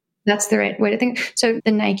brands, that's the right way to think. So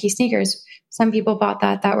the Nike sneakers, some people bought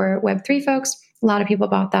that were Web3 folks. A lot of people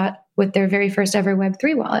bought that with their very first ever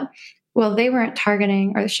Web3 wallet. Well, they weren't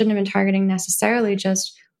targeting, or they shouldn't have been targeting necessarily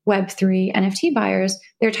just Web3 NFT buyers.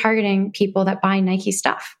 They're targeting people that buy Nike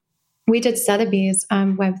stuff. We did Sotheby's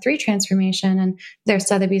Web3 transformation, and their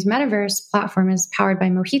Sotheby's Metaverse platform is powered by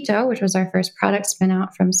Mojito, which was our first product spin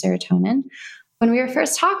out from Serotonin. When we were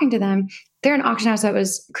first talking to them, they're an auction house that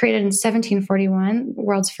was created in 1741,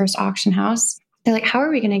 world's first auction house. They're like, how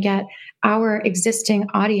are we going to get our existing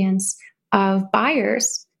audience of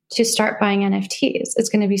buyers to start buying NFTs? It's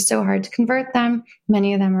going to be so hard to convert them.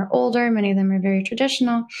 Many of them are older. Many of them are very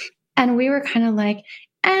traditional. And we were kind of like,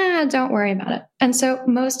 don't worry about it. And so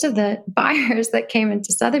most of the buyers that came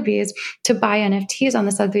into Sotheby's to buy NFTs on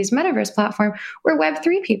the Sotheby's Metaverse platform were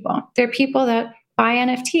Web3 people. They're people that buy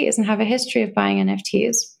NFTs and have a history of buying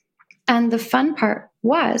NFTs. And the fun part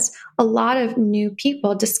was a lot of new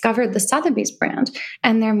people discovered the Sotheby's brand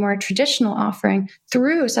and their more traditional offering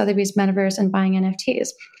through Sotheby's Metaverse and buying NFTs.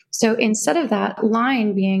 So instead of that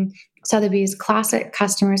line being Sotheby's classic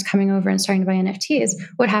customers coming over and starting to buy NFTs,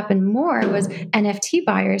 what happened more was NFT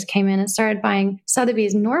buyers came in and started buying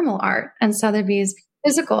Sotheby's normal art and Sotheby's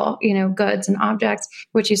physical, goods and objects,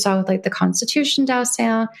 which you saw with like the Constitution DAO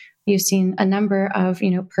sale. You've seen a number of,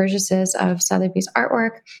 purchases of Sotheby's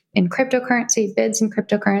artwork in cryptocurrency, bids in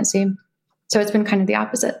cryptocurrency. So it's been kind of the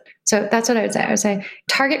opposite. So that's what I would say. I would say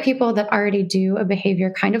target people that already do a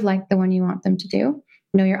behavior kind of like the one you want them to do.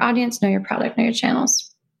 Know your audience, know your product, know your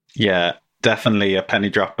channels. Yeah, definitely a penny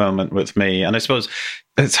drop moment with me. And I suppose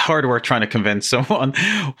it's hard work trying to convince someone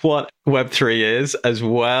what Web3 is, as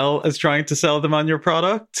well as trying to sell them on your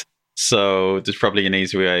product. So there's probably an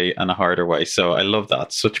easy way and a harder way. So I love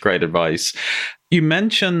that. Such great advice. You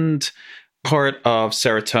mentioned part of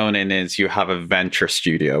Serotonin is you have a venture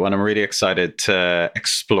studio, and I'm really excited to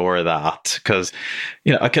explore that because,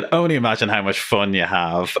 I could only imagine how much fun you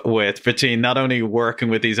have with between not only working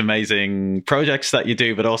with these amazing projects that you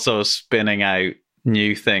do, but also spinning out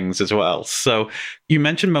new things as well. So you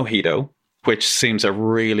mentioned Mojito, which seems a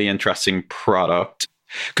really interesting product.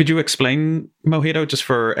 Could you explain Mojito just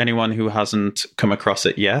for anyone who hasn't come across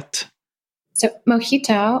it yet? So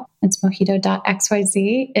Mojito, it's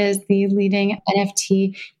mojito.xyz, is the leading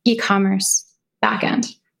NFT e-commerce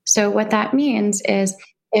backend. So what that means is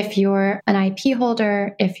if you're an IP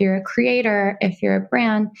holder, if you're a creator, if you're a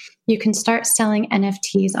brand, you can start selling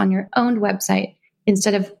NFTs on your own website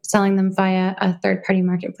instead of selling them via a third-party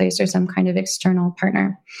marketplace or some kind of external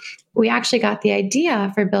partner. We actually got the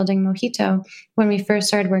idea for building Mojito when we first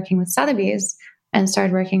started working with Sotheby's and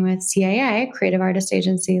started working with CAA, Creative Artist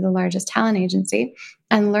Agency, the largest talent agency,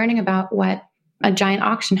 and learning about what a giant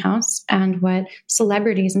auction house and what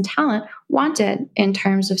celebrities and talent wanted in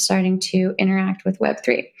terms of starting to interact with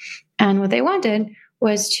Web3. And what they wanted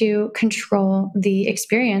was to control the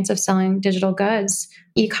experience of selling digital goods,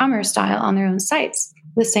 e-commerce style, on their own sites,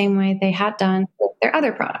 the same way they had done with their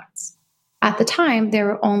other products. At the time, there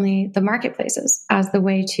were only the marketplaces as the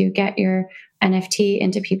way to get your NFT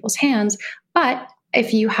into people's hands. But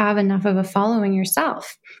if you have enough of a following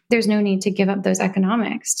yourself, there's no need to give up those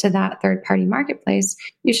economics to that third-party marketplace.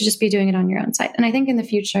 You should just be doing it on your own site. And I think in the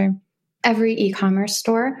future, every e-commerce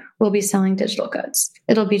store will be selling digital goods.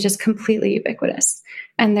 It'll be just completely ubiquitous.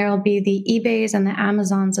 And there'll be the eBays and the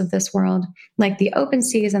Amazons of this world, like the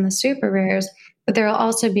OpenSeas and the Super Rares, but there'll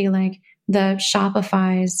also be like the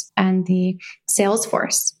Shopifys and the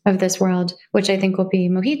Salesforce of this world, which I think will be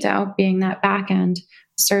Mojito, being that backend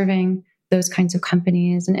serving those kinds of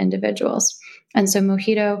companies and individuals. And so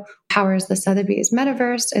Mojito powers the Sotheby's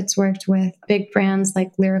metaverse. It's worked with big brands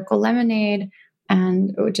like Lyrical Lemonade,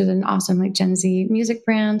 and which is an awesome like Gen Z music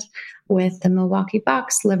brand, with the Milwaukee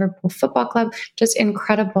Bucks, Liverpool Football Club, just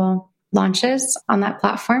incredible launches on that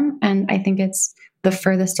platform. And I think it's the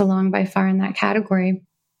furthest along by far in that category.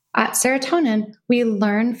 At Serotonin, we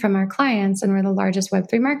learn from our clients, and we're the largest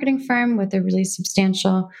Web3 marketing firm with a really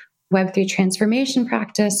substantial Web3 transformation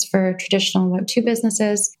practice for traditional Web2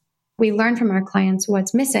 businesses. We learn from our clients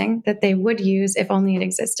what's missing that they would use if only it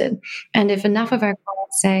existed. And if enough of our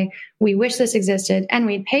clients say, we wish this existed and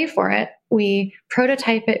we'd pay for it, we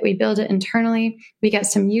prototype it, we build it internally, we get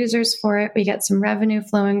some users for it, we get some revenue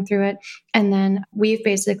flowing through it. And then we've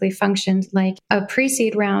basically functioned like a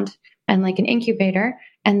pre-seed round and like an incubator.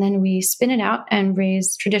 And then we spin it out and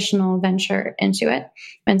raise traditional venture into it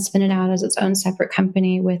and spin it out as its own separate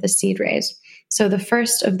company with a seed raise. So the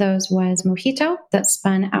first of those was Mojito, that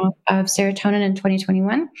spun out of Serotonin in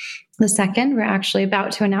 2021. The second, we're actually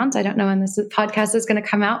about to announce. I don't know when this podcast is going to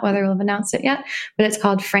come out, whether we'll have announced it yet, but it's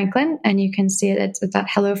called Franklin, and you can see it. It's at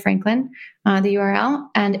Hello Franklin, the URL,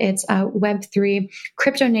 and it's a Web3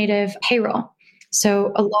 crypto native payroll.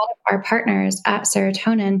 So a lot of our partners at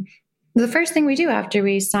Serotonin, the first thing we do after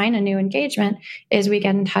we sign a new engagement is we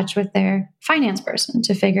get in touch with their finance person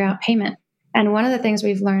to figure out payment. And one of the things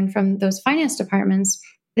we've learned from those finance departments,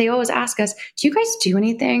 they always ask us, do you guys do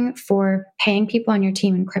anything for paying people on your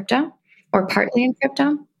team in crypto or partly in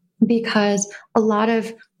crypto? Because a lot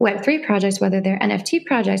of Web3 projects, whether they're NFT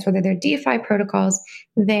projects, whether they're DeFi protocols,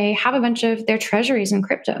 they have a bunch of their treasuries in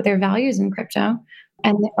crypto, their values in crypto.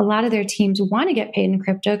 And a lot of their teams want to get paid in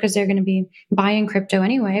crypto because they're going to be buying crypto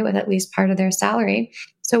anyway with at least part of their salary.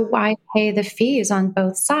 So why pay the fees on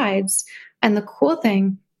both sides? And the cool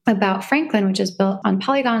thing about Franklin, which is built on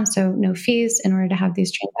Polygon, so no fees in order to have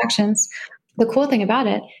these transactions, the cool thing about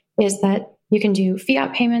it is that you can do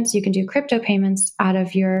fiat payments, you can do crypto payments out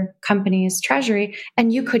of your company's treasury,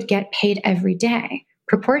 and you could get paid every day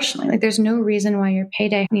proportionally. Like there's no reason why your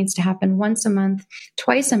payday needs to happen once a month,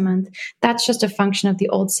 twice a month. That's just a function of the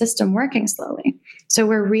old system working slowly. So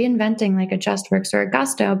we're reinventing like a JustWorks or a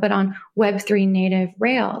Gusto, but on Web3 native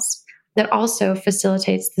rails that also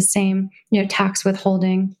facilitates the same, tax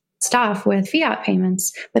withholding stuff with fiat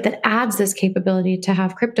payments, but that adds this capability to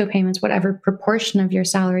have crypto payments, whatever proportion of your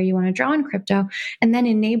salary you want to draw in crypto, and then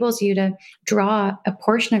enables you to draw a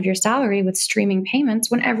portion of your salary with streaming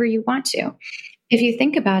payments whenever you want to. If you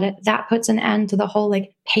think about it, that puts an end to the whole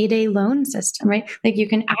like payday loan system, right? Like you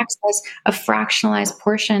can access a fractionalized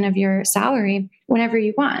portion of your salary whenever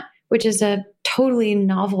you want, which is a totally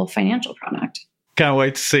novel financial product. Can't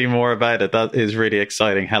wait to see more about it. That is really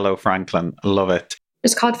exciting. Hello, Franklin. Love it.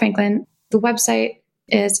 It's called Franklin. The website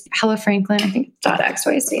is Hello Franklin, I think,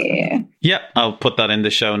 .xyz. Yeah, I'll put that in the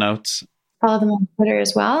show notes. Follow them on Twitter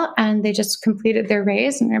as well. And they just completed their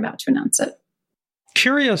raise and they're about to announce it.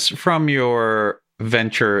 Curious from your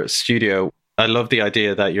venture studio, I love the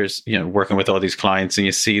idea that you're working with all these clients and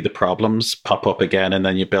you see the problems pop up again and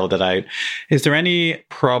then you build it out. Is there any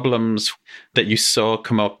problems that you saw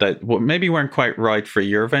come up that maybe weren't quite right for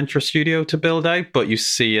your venture studio to build out, but you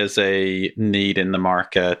see as a need in the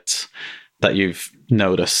market that you've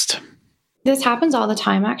noticed? This happens all the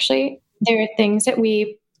time, actually. There are things that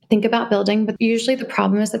we think about building, but usually the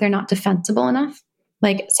problem is that they're not defensible enough.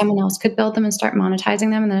 Like someone else could build them and start monetizing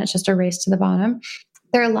them, and then it's just a race to the bottom.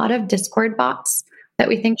 There are a lot of Discord bots that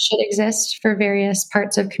we think should exist for various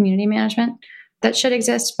parts of community management that should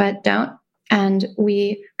exist, but don't. And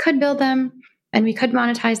we could build them and we could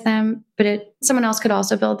monetize them, but someone else could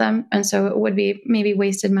also build them. And so it would be maybe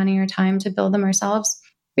wasted money or time to build them ourselves.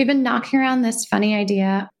 We've been knocking around this funny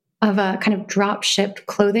idea of a kind of drop shipped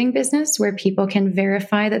clothing business where people can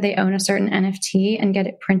verify that they own a certain NFT and get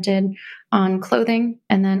it printed on clothing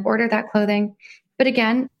and then order that clothing. But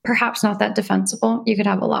again, perhaps not that defensible. You could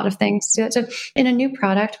have a lot of things to it. So in a new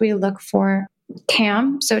product, we look for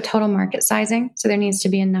TAM, so total market sizing. So there needs to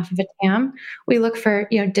be enough of a TAM. We look for,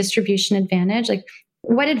 distribution advantage. Like,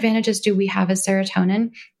 what advantages do we have as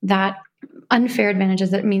Serotonin, that unfair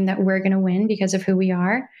advantages that mean that we're going to win because of who we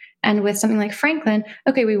are? And with something like Franklin,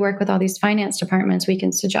 okay, we work with all these finance departments. We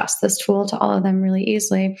can suggest this tool to all of them really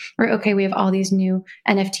easily. Or, okay, we have all these new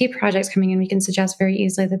NFT projects coming in. We can suggest very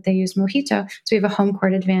easily that they use Mojito. So we have a home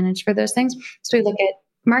court advantage for those things. So we look at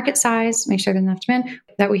market size, make sure there's enough demand,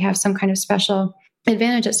 that we have some kind of special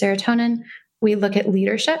advantage at Serotonin. We look at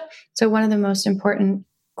leadership. So one of the most important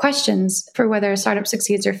questions for whether a startup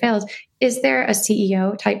succeeds or fails, is there a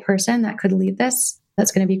CEO type person that could lead this,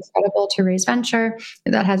 that's going to be credible to raise venture,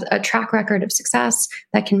 that has a track record of success,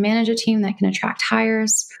 that can manage a team, that can attract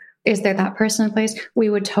hires? Is there that person in place? We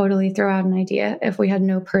would totally throw out an idea if we had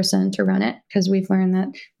no person to run it, because we've learned that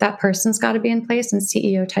that person's got to be in place, and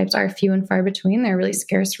CEO types are few and far between. They're a really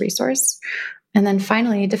scarce resource. And then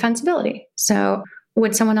finally, defensibility. So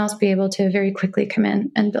would someone else be able to very quickly come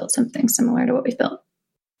in and build something similar to what we've built?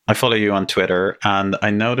 I follow you on Twitter, and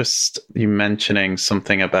I noticed you mentioning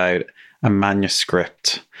something about a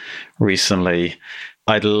manuscript recently.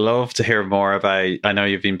 I'd love to hear more about, I know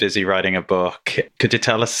you've been busy writing a book. Could you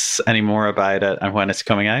tell us any more about it and when it's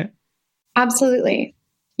coming out? Absolutely.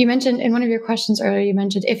 You mentioned in one of your questions earlier, you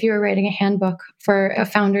mentioned if you were writing a handbook for a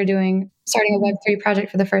founder starting a Web3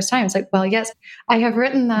 project for the first time. It's like, well, yes, I have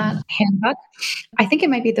written that handbook. I think it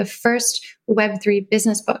might be the first Web3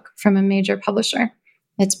 business book from a major publisher.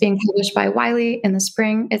 It's being published by Wiley in the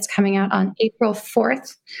spring. It's coming out on April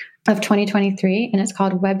 4th of 2023, and it's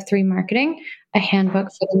called Web3 Marketing, a handbook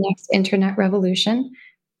for the next internet revolution.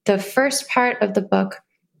 The first part of the book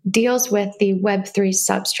deals with the Web3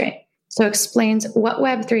 substrate. So explains what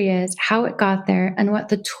Web3 is, how it got there, and what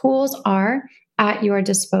the tools are at your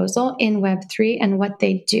disposal in Web3 and what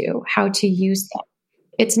they do, how to use them.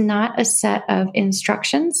 It's not a set of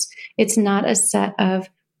instructions. It's not a set of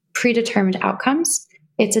predetermined outcomes.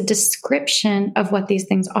 It's a description of what these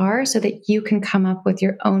things are so that you can come up with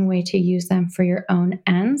your own way to use them for your own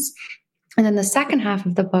ends. And then the second half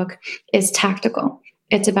of the book is tactical.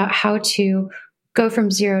 It's about how to go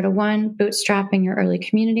from 0 to 1, bootstrapping your early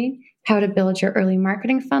community, how to build your early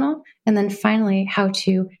marketing funnel, and then finally, how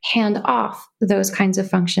to hand off those kinds of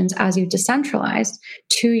functions as you decentralize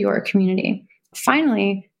to your community.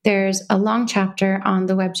 Finally, there's a long chapter on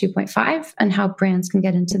the Web 2.5 and how brands can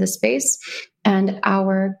get into the space, and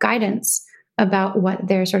our guidance about what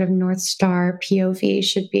their sort of North Star POV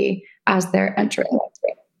should be as they're entering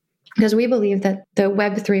Web3. Because we believe that the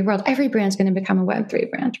Web3 world, every brand is going to become a Web3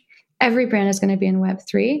 brand. Every brand is going to be in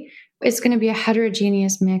Web3. It's going to be a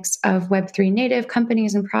heterogeneous mix of Web3 native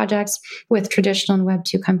companies and projects with traditional and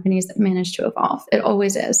Web2 companies that manage to evolve. It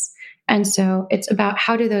always is. And so it's about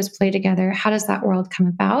how do those play together? How does that world come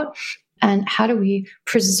about? And how do we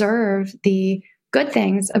preserve the good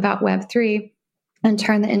things about Web3 and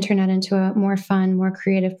turn the internet into a more fun, more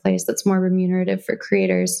creative place that's more remunerative for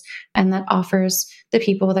creators and that offers the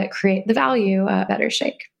people that create the value a better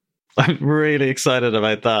shake? I'm really excited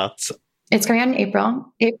about that. It's going out in April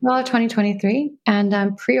of 2023.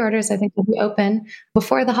 And pre-orders, I think, will be open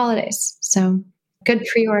before the holidays. So good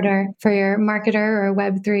pre-order for your marketer or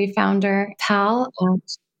Web3 founder, pal,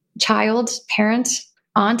 child, parent,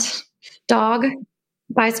 aunt, dog.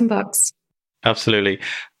 Buy some books. Absolutely.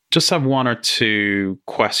 Just have one or two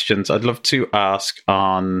questions I'd love to ask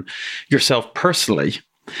on yourself personally.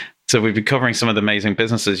 So we've been covering some of the amazing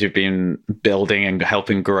businesses you've been building and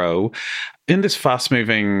helping grow. In this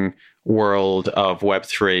fast-moving world of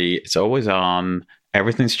Web3, it's always on.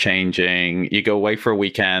 Everything's changing. You go away for a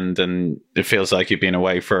weekend and it feels like you've been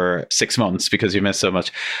away for 6 months because you miss so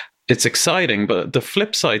much. It's exciting, but the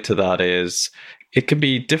flip side to that is it can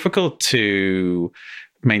be difficult to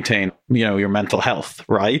maintain, your mental health,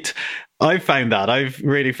 right? I've found that. I've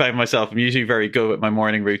really found myself, I'm usually very good with my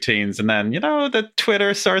morning routines. And then, the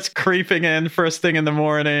Twitter starts creeping in first thing in the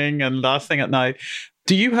morning and last thing at night.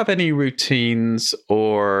 Do you have any routines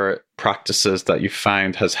or practices that you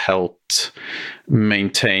found has helped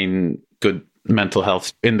maintain good mental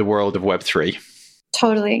health in the world of Web3?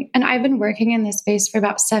 Totally. And I've been working in this space for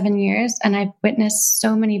about 7 years, and I've witnessed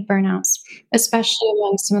so many burnouts, especially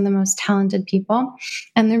among some of the most talented people.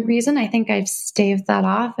 And the reason I think I've staved that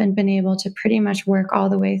off and been able to pretty much work all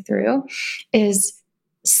the way through is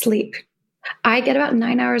sleep. I get about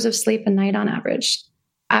 9 hours of sleep a night on average.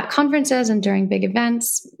 At conferences and during big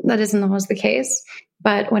events, that isn't always the case.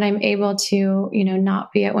 But when I'm able to,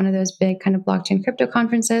 not be at one of those big kind of blockchain crypto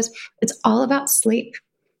conferences, it's all about sleep.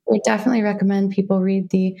 I would definitely recommend people read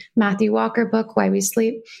the Matthew Walker book, Why We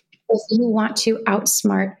Sleep. If you want to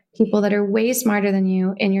outsmart people that are way smarter than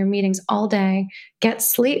you in your meetings all day, get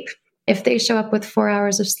sleep. If they show up with 4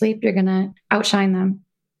 hours of sleep, you're going to outshine them.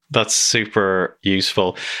 That's super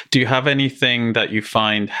useful. Do you have anything that you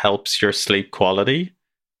find helps your sleep quality?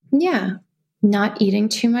 Yeah. Not eating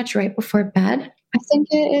too much right before bed, I think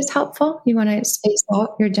it is helpful. You want to space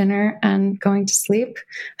out your dinner and going to sleep.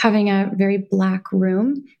 Having a very black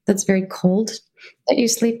room that's very cold that you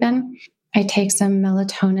sleep in. I take some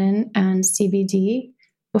melatonin and CBD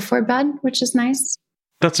before bed, which is nice.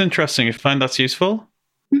 That's interesting. You find that's useful?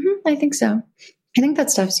 I think so. I think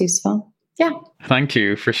that stuff's useful. Yeah. Thank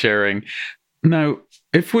you for sharing. Now,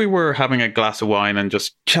 if we were having a glass of wine and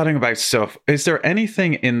just chatting about stuff, is there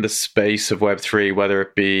anything in the space of Web3, whether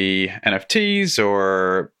it be NFTs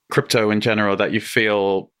or crypto in general, that you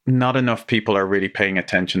feel not enough people are really paying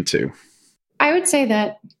attention to? I would say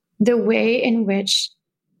that the way in which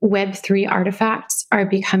Web3 artifacts are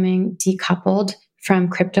becoming decoupled from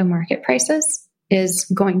crypto market prices is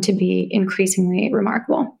going to be increasingly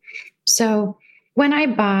remarkable. So when I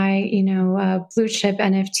buy, a blue chip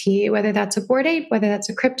NFT, whether that's a Bored Ape, whether that's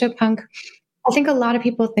a CryptoPunk, I think a lot of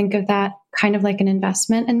people think of that kind of like an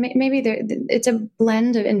investment. And maybe it's a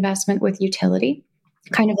blend of investment with utility,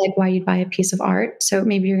 kind of like why you'd buy a piece of art. So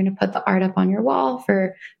maybe you're going to put the art up on your wall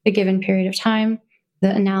for a given period of time. The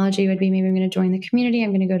analogy would be maybe I'm going to join the community. I'm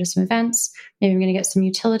going to go to some events. Maybe I'm going to get some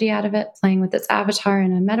utility out of it, playing with this avatar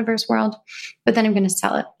in a metaverse world. But then I'm going to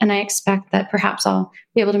sell it. And I expect that perhaps I'll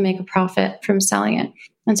be able to make a profit from selling it.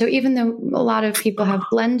 And so even though a lot of people have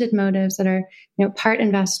blended motives that are, part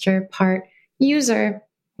investor, part user,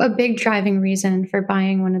 a big driving reason for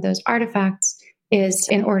buying one of those artifacts is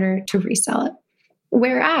in order to resell it.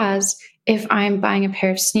 Whereas if I'm buying a pair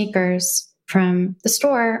of sneakers from the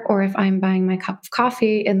store, or if I'm buying my cup of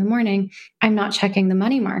coffee in the morning, I'm not checking the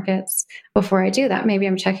money markets before I do that. Maybe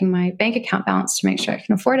I'm checking my bank account balance to make sure I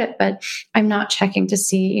can afford it, but I'm not checking to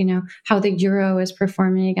see, how the euro is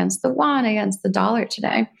performing against the won, against the dollar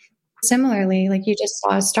today. Similarly, like you just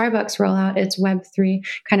saw Starbucks roll out its Web3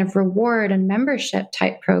 kind of reward and membership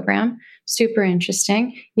type program. Super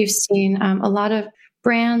interesting. You've seen a lot of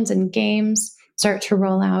brands and games start to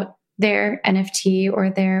roll out their NFT or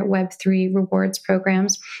their Web3 rewards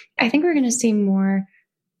programs. I think we're going to see more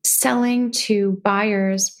selling to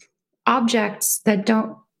buyers objects that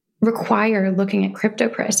don't require looking at crypto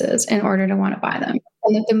prices in order to want to buy them.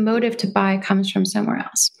 And that the motive to buy comes from somewhere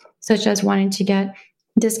else, such as wanting to get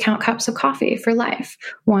discount cups of coffee for life,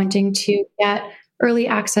 wanting to get early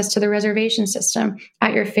access to the reservation system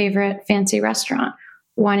at your favorite fancy restaurant,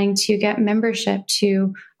 wanting to get membership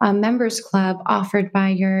to a members club offered by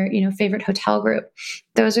your, favorite hotel group.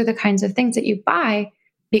 Those are the kinds of things that you buy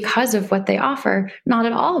because of what they offer, not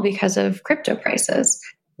at all because of crypto prices.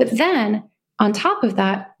 But then on top of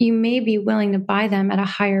that, you may be willing to buy them at a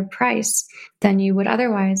higher price than you would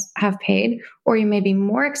otherwise have paid, or you may be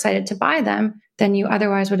more excited to buy them than you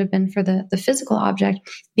otherwise would have been for the physical object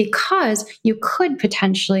because you could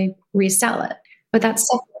potentially resell it. But that's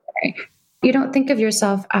secondary. You don't think of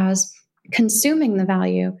yourself as consuming the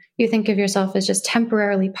value. You think of yourself as just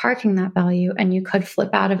temporarily parking that value, and you could flip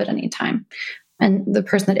out of it anytime. And the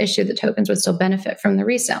person that issued the tokens would still benefit from the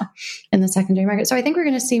resale in the secondary market. So I think we're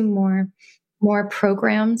going to see more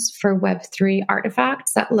programs for Web3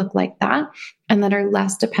 artifacts that look like that and that are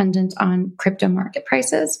less dependent on crypto market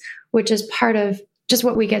prices, which is part of just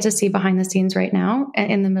what we get to see behind the scenes right now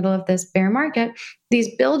in the middle of this bear market.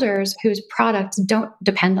 These builders whose products don't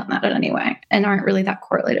depend on that in any way and aren't really that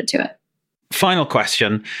correlated to it. Final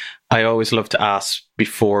question I always love to ask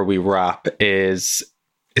before we wrap is,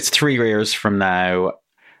 it's 3 years from now.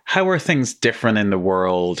 How are things different in the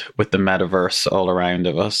world with the metaverse all around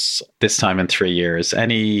of us this time in 3 years?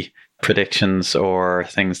 Any predictions or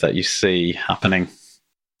things that you see happening?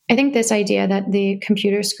 I think this idea that the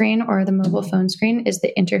computer screen or the mobile phone screen is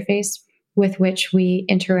the interface with which we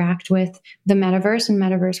interact with the metaverse and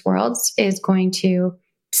metaverse worlds is going to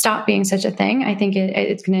stop being such a thing. I think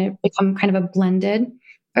it's going to become kind of a blended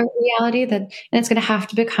reality and it's going to have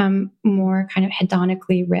to become more kind of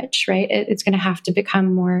hedonically rich, right? It's going to have to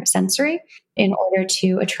become more sensory in order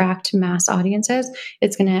to attract mass audiences.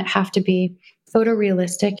 It's going to have to be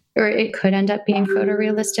photorealistic, or it could end up being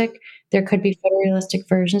photorealistic. There could be photorealistic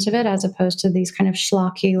versions of it as opposed to these kind of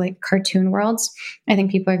schlocky, like cartoon worlds. I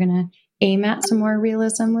think people are going to aim at some more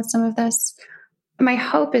realism with some of this. My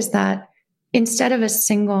hope is that instead of a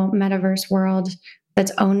single metaverse world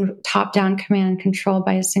that's owned top-down command and control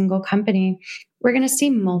by a single company, we're going to see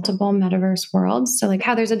multiple metaverse worlds. So like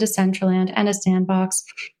how there's a Decentraland and a Sandbox,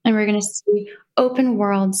 and we're going to see open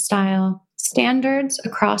world style standards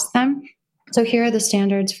across them. So here are the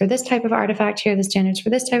standards for this type of artifact. Here are the standards for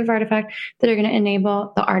this type of artifact that are going to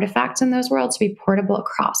enable the artifacts in those worlds to be portable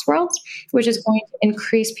across worlds, which is going to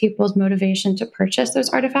increase people's motivation to purchase those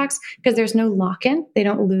artifacts because there's no lock-in. They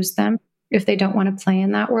don't lose them if they don't want to play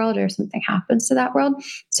in that world or something happens to that world.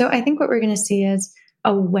 So I think what we're going to see is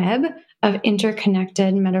a web of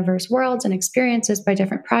interconnected metaverse worlds and experiences by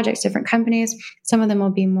different projects, different companies. Some of them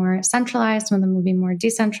will be more centralized, some of them will be more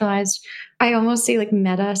decentralized. I almost see like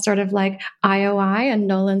Meta sort of like IOI and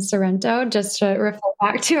Nolan Sorrento, just to refer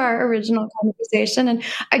back to our original conversation. And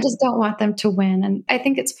I just don't want them to win. And I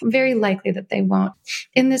think it's very likely that they won't.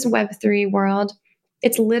 In this Web3 world,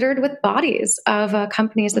 it's littered with bodies of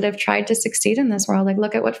companies that have tried to succeed in this world. Like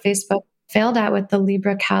look at what Facebook failed at with the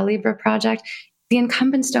Calibra project. The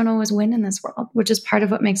incumbents don't always win in this world, which is part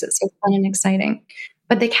of what makes it so fun and exciting.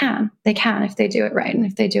 But they can if they do it right and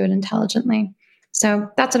if they do it intelligently.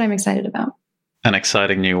 So that's what I'm excited about. An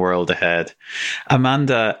exciting new world ahead.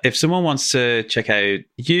 Amanda, if someone wants to check out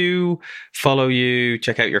you, follow you,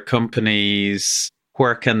 check out your companies,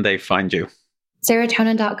 where can they find you?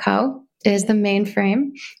 Serotonin.co is the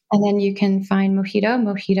mainframe. And then you can find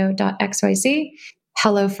mojito.xyz,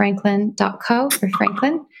 hellofranklin.co for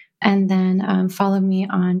Franklin. And then follow me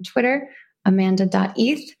on Twitter,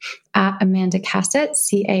 amanda.eth, at Amanda Cassatt,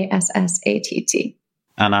 Cassatt.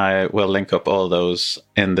 And I will link up all those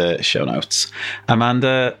in the show notes.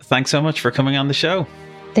 Amanda, thanks so much for coming on the show.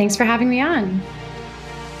 Thanks for having me on.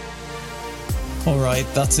 All right,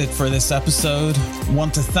 that's it for this episode.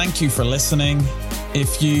 Want to thank you for listening.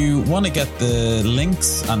 If you want to get the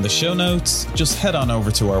links and the show notes, just head on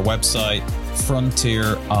over to our website,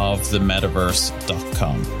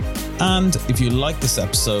 frontierofthemetaverse.com. And if you like this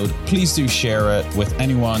episode, please do share it with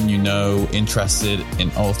anyone you know interested in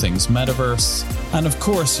all things metaverse. And of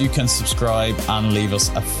course, you can subscribe and leave us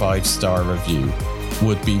a 5-star review.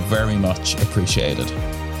 Would be very much appreciated.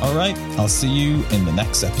 All right, I'll see you in the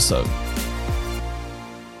next episode.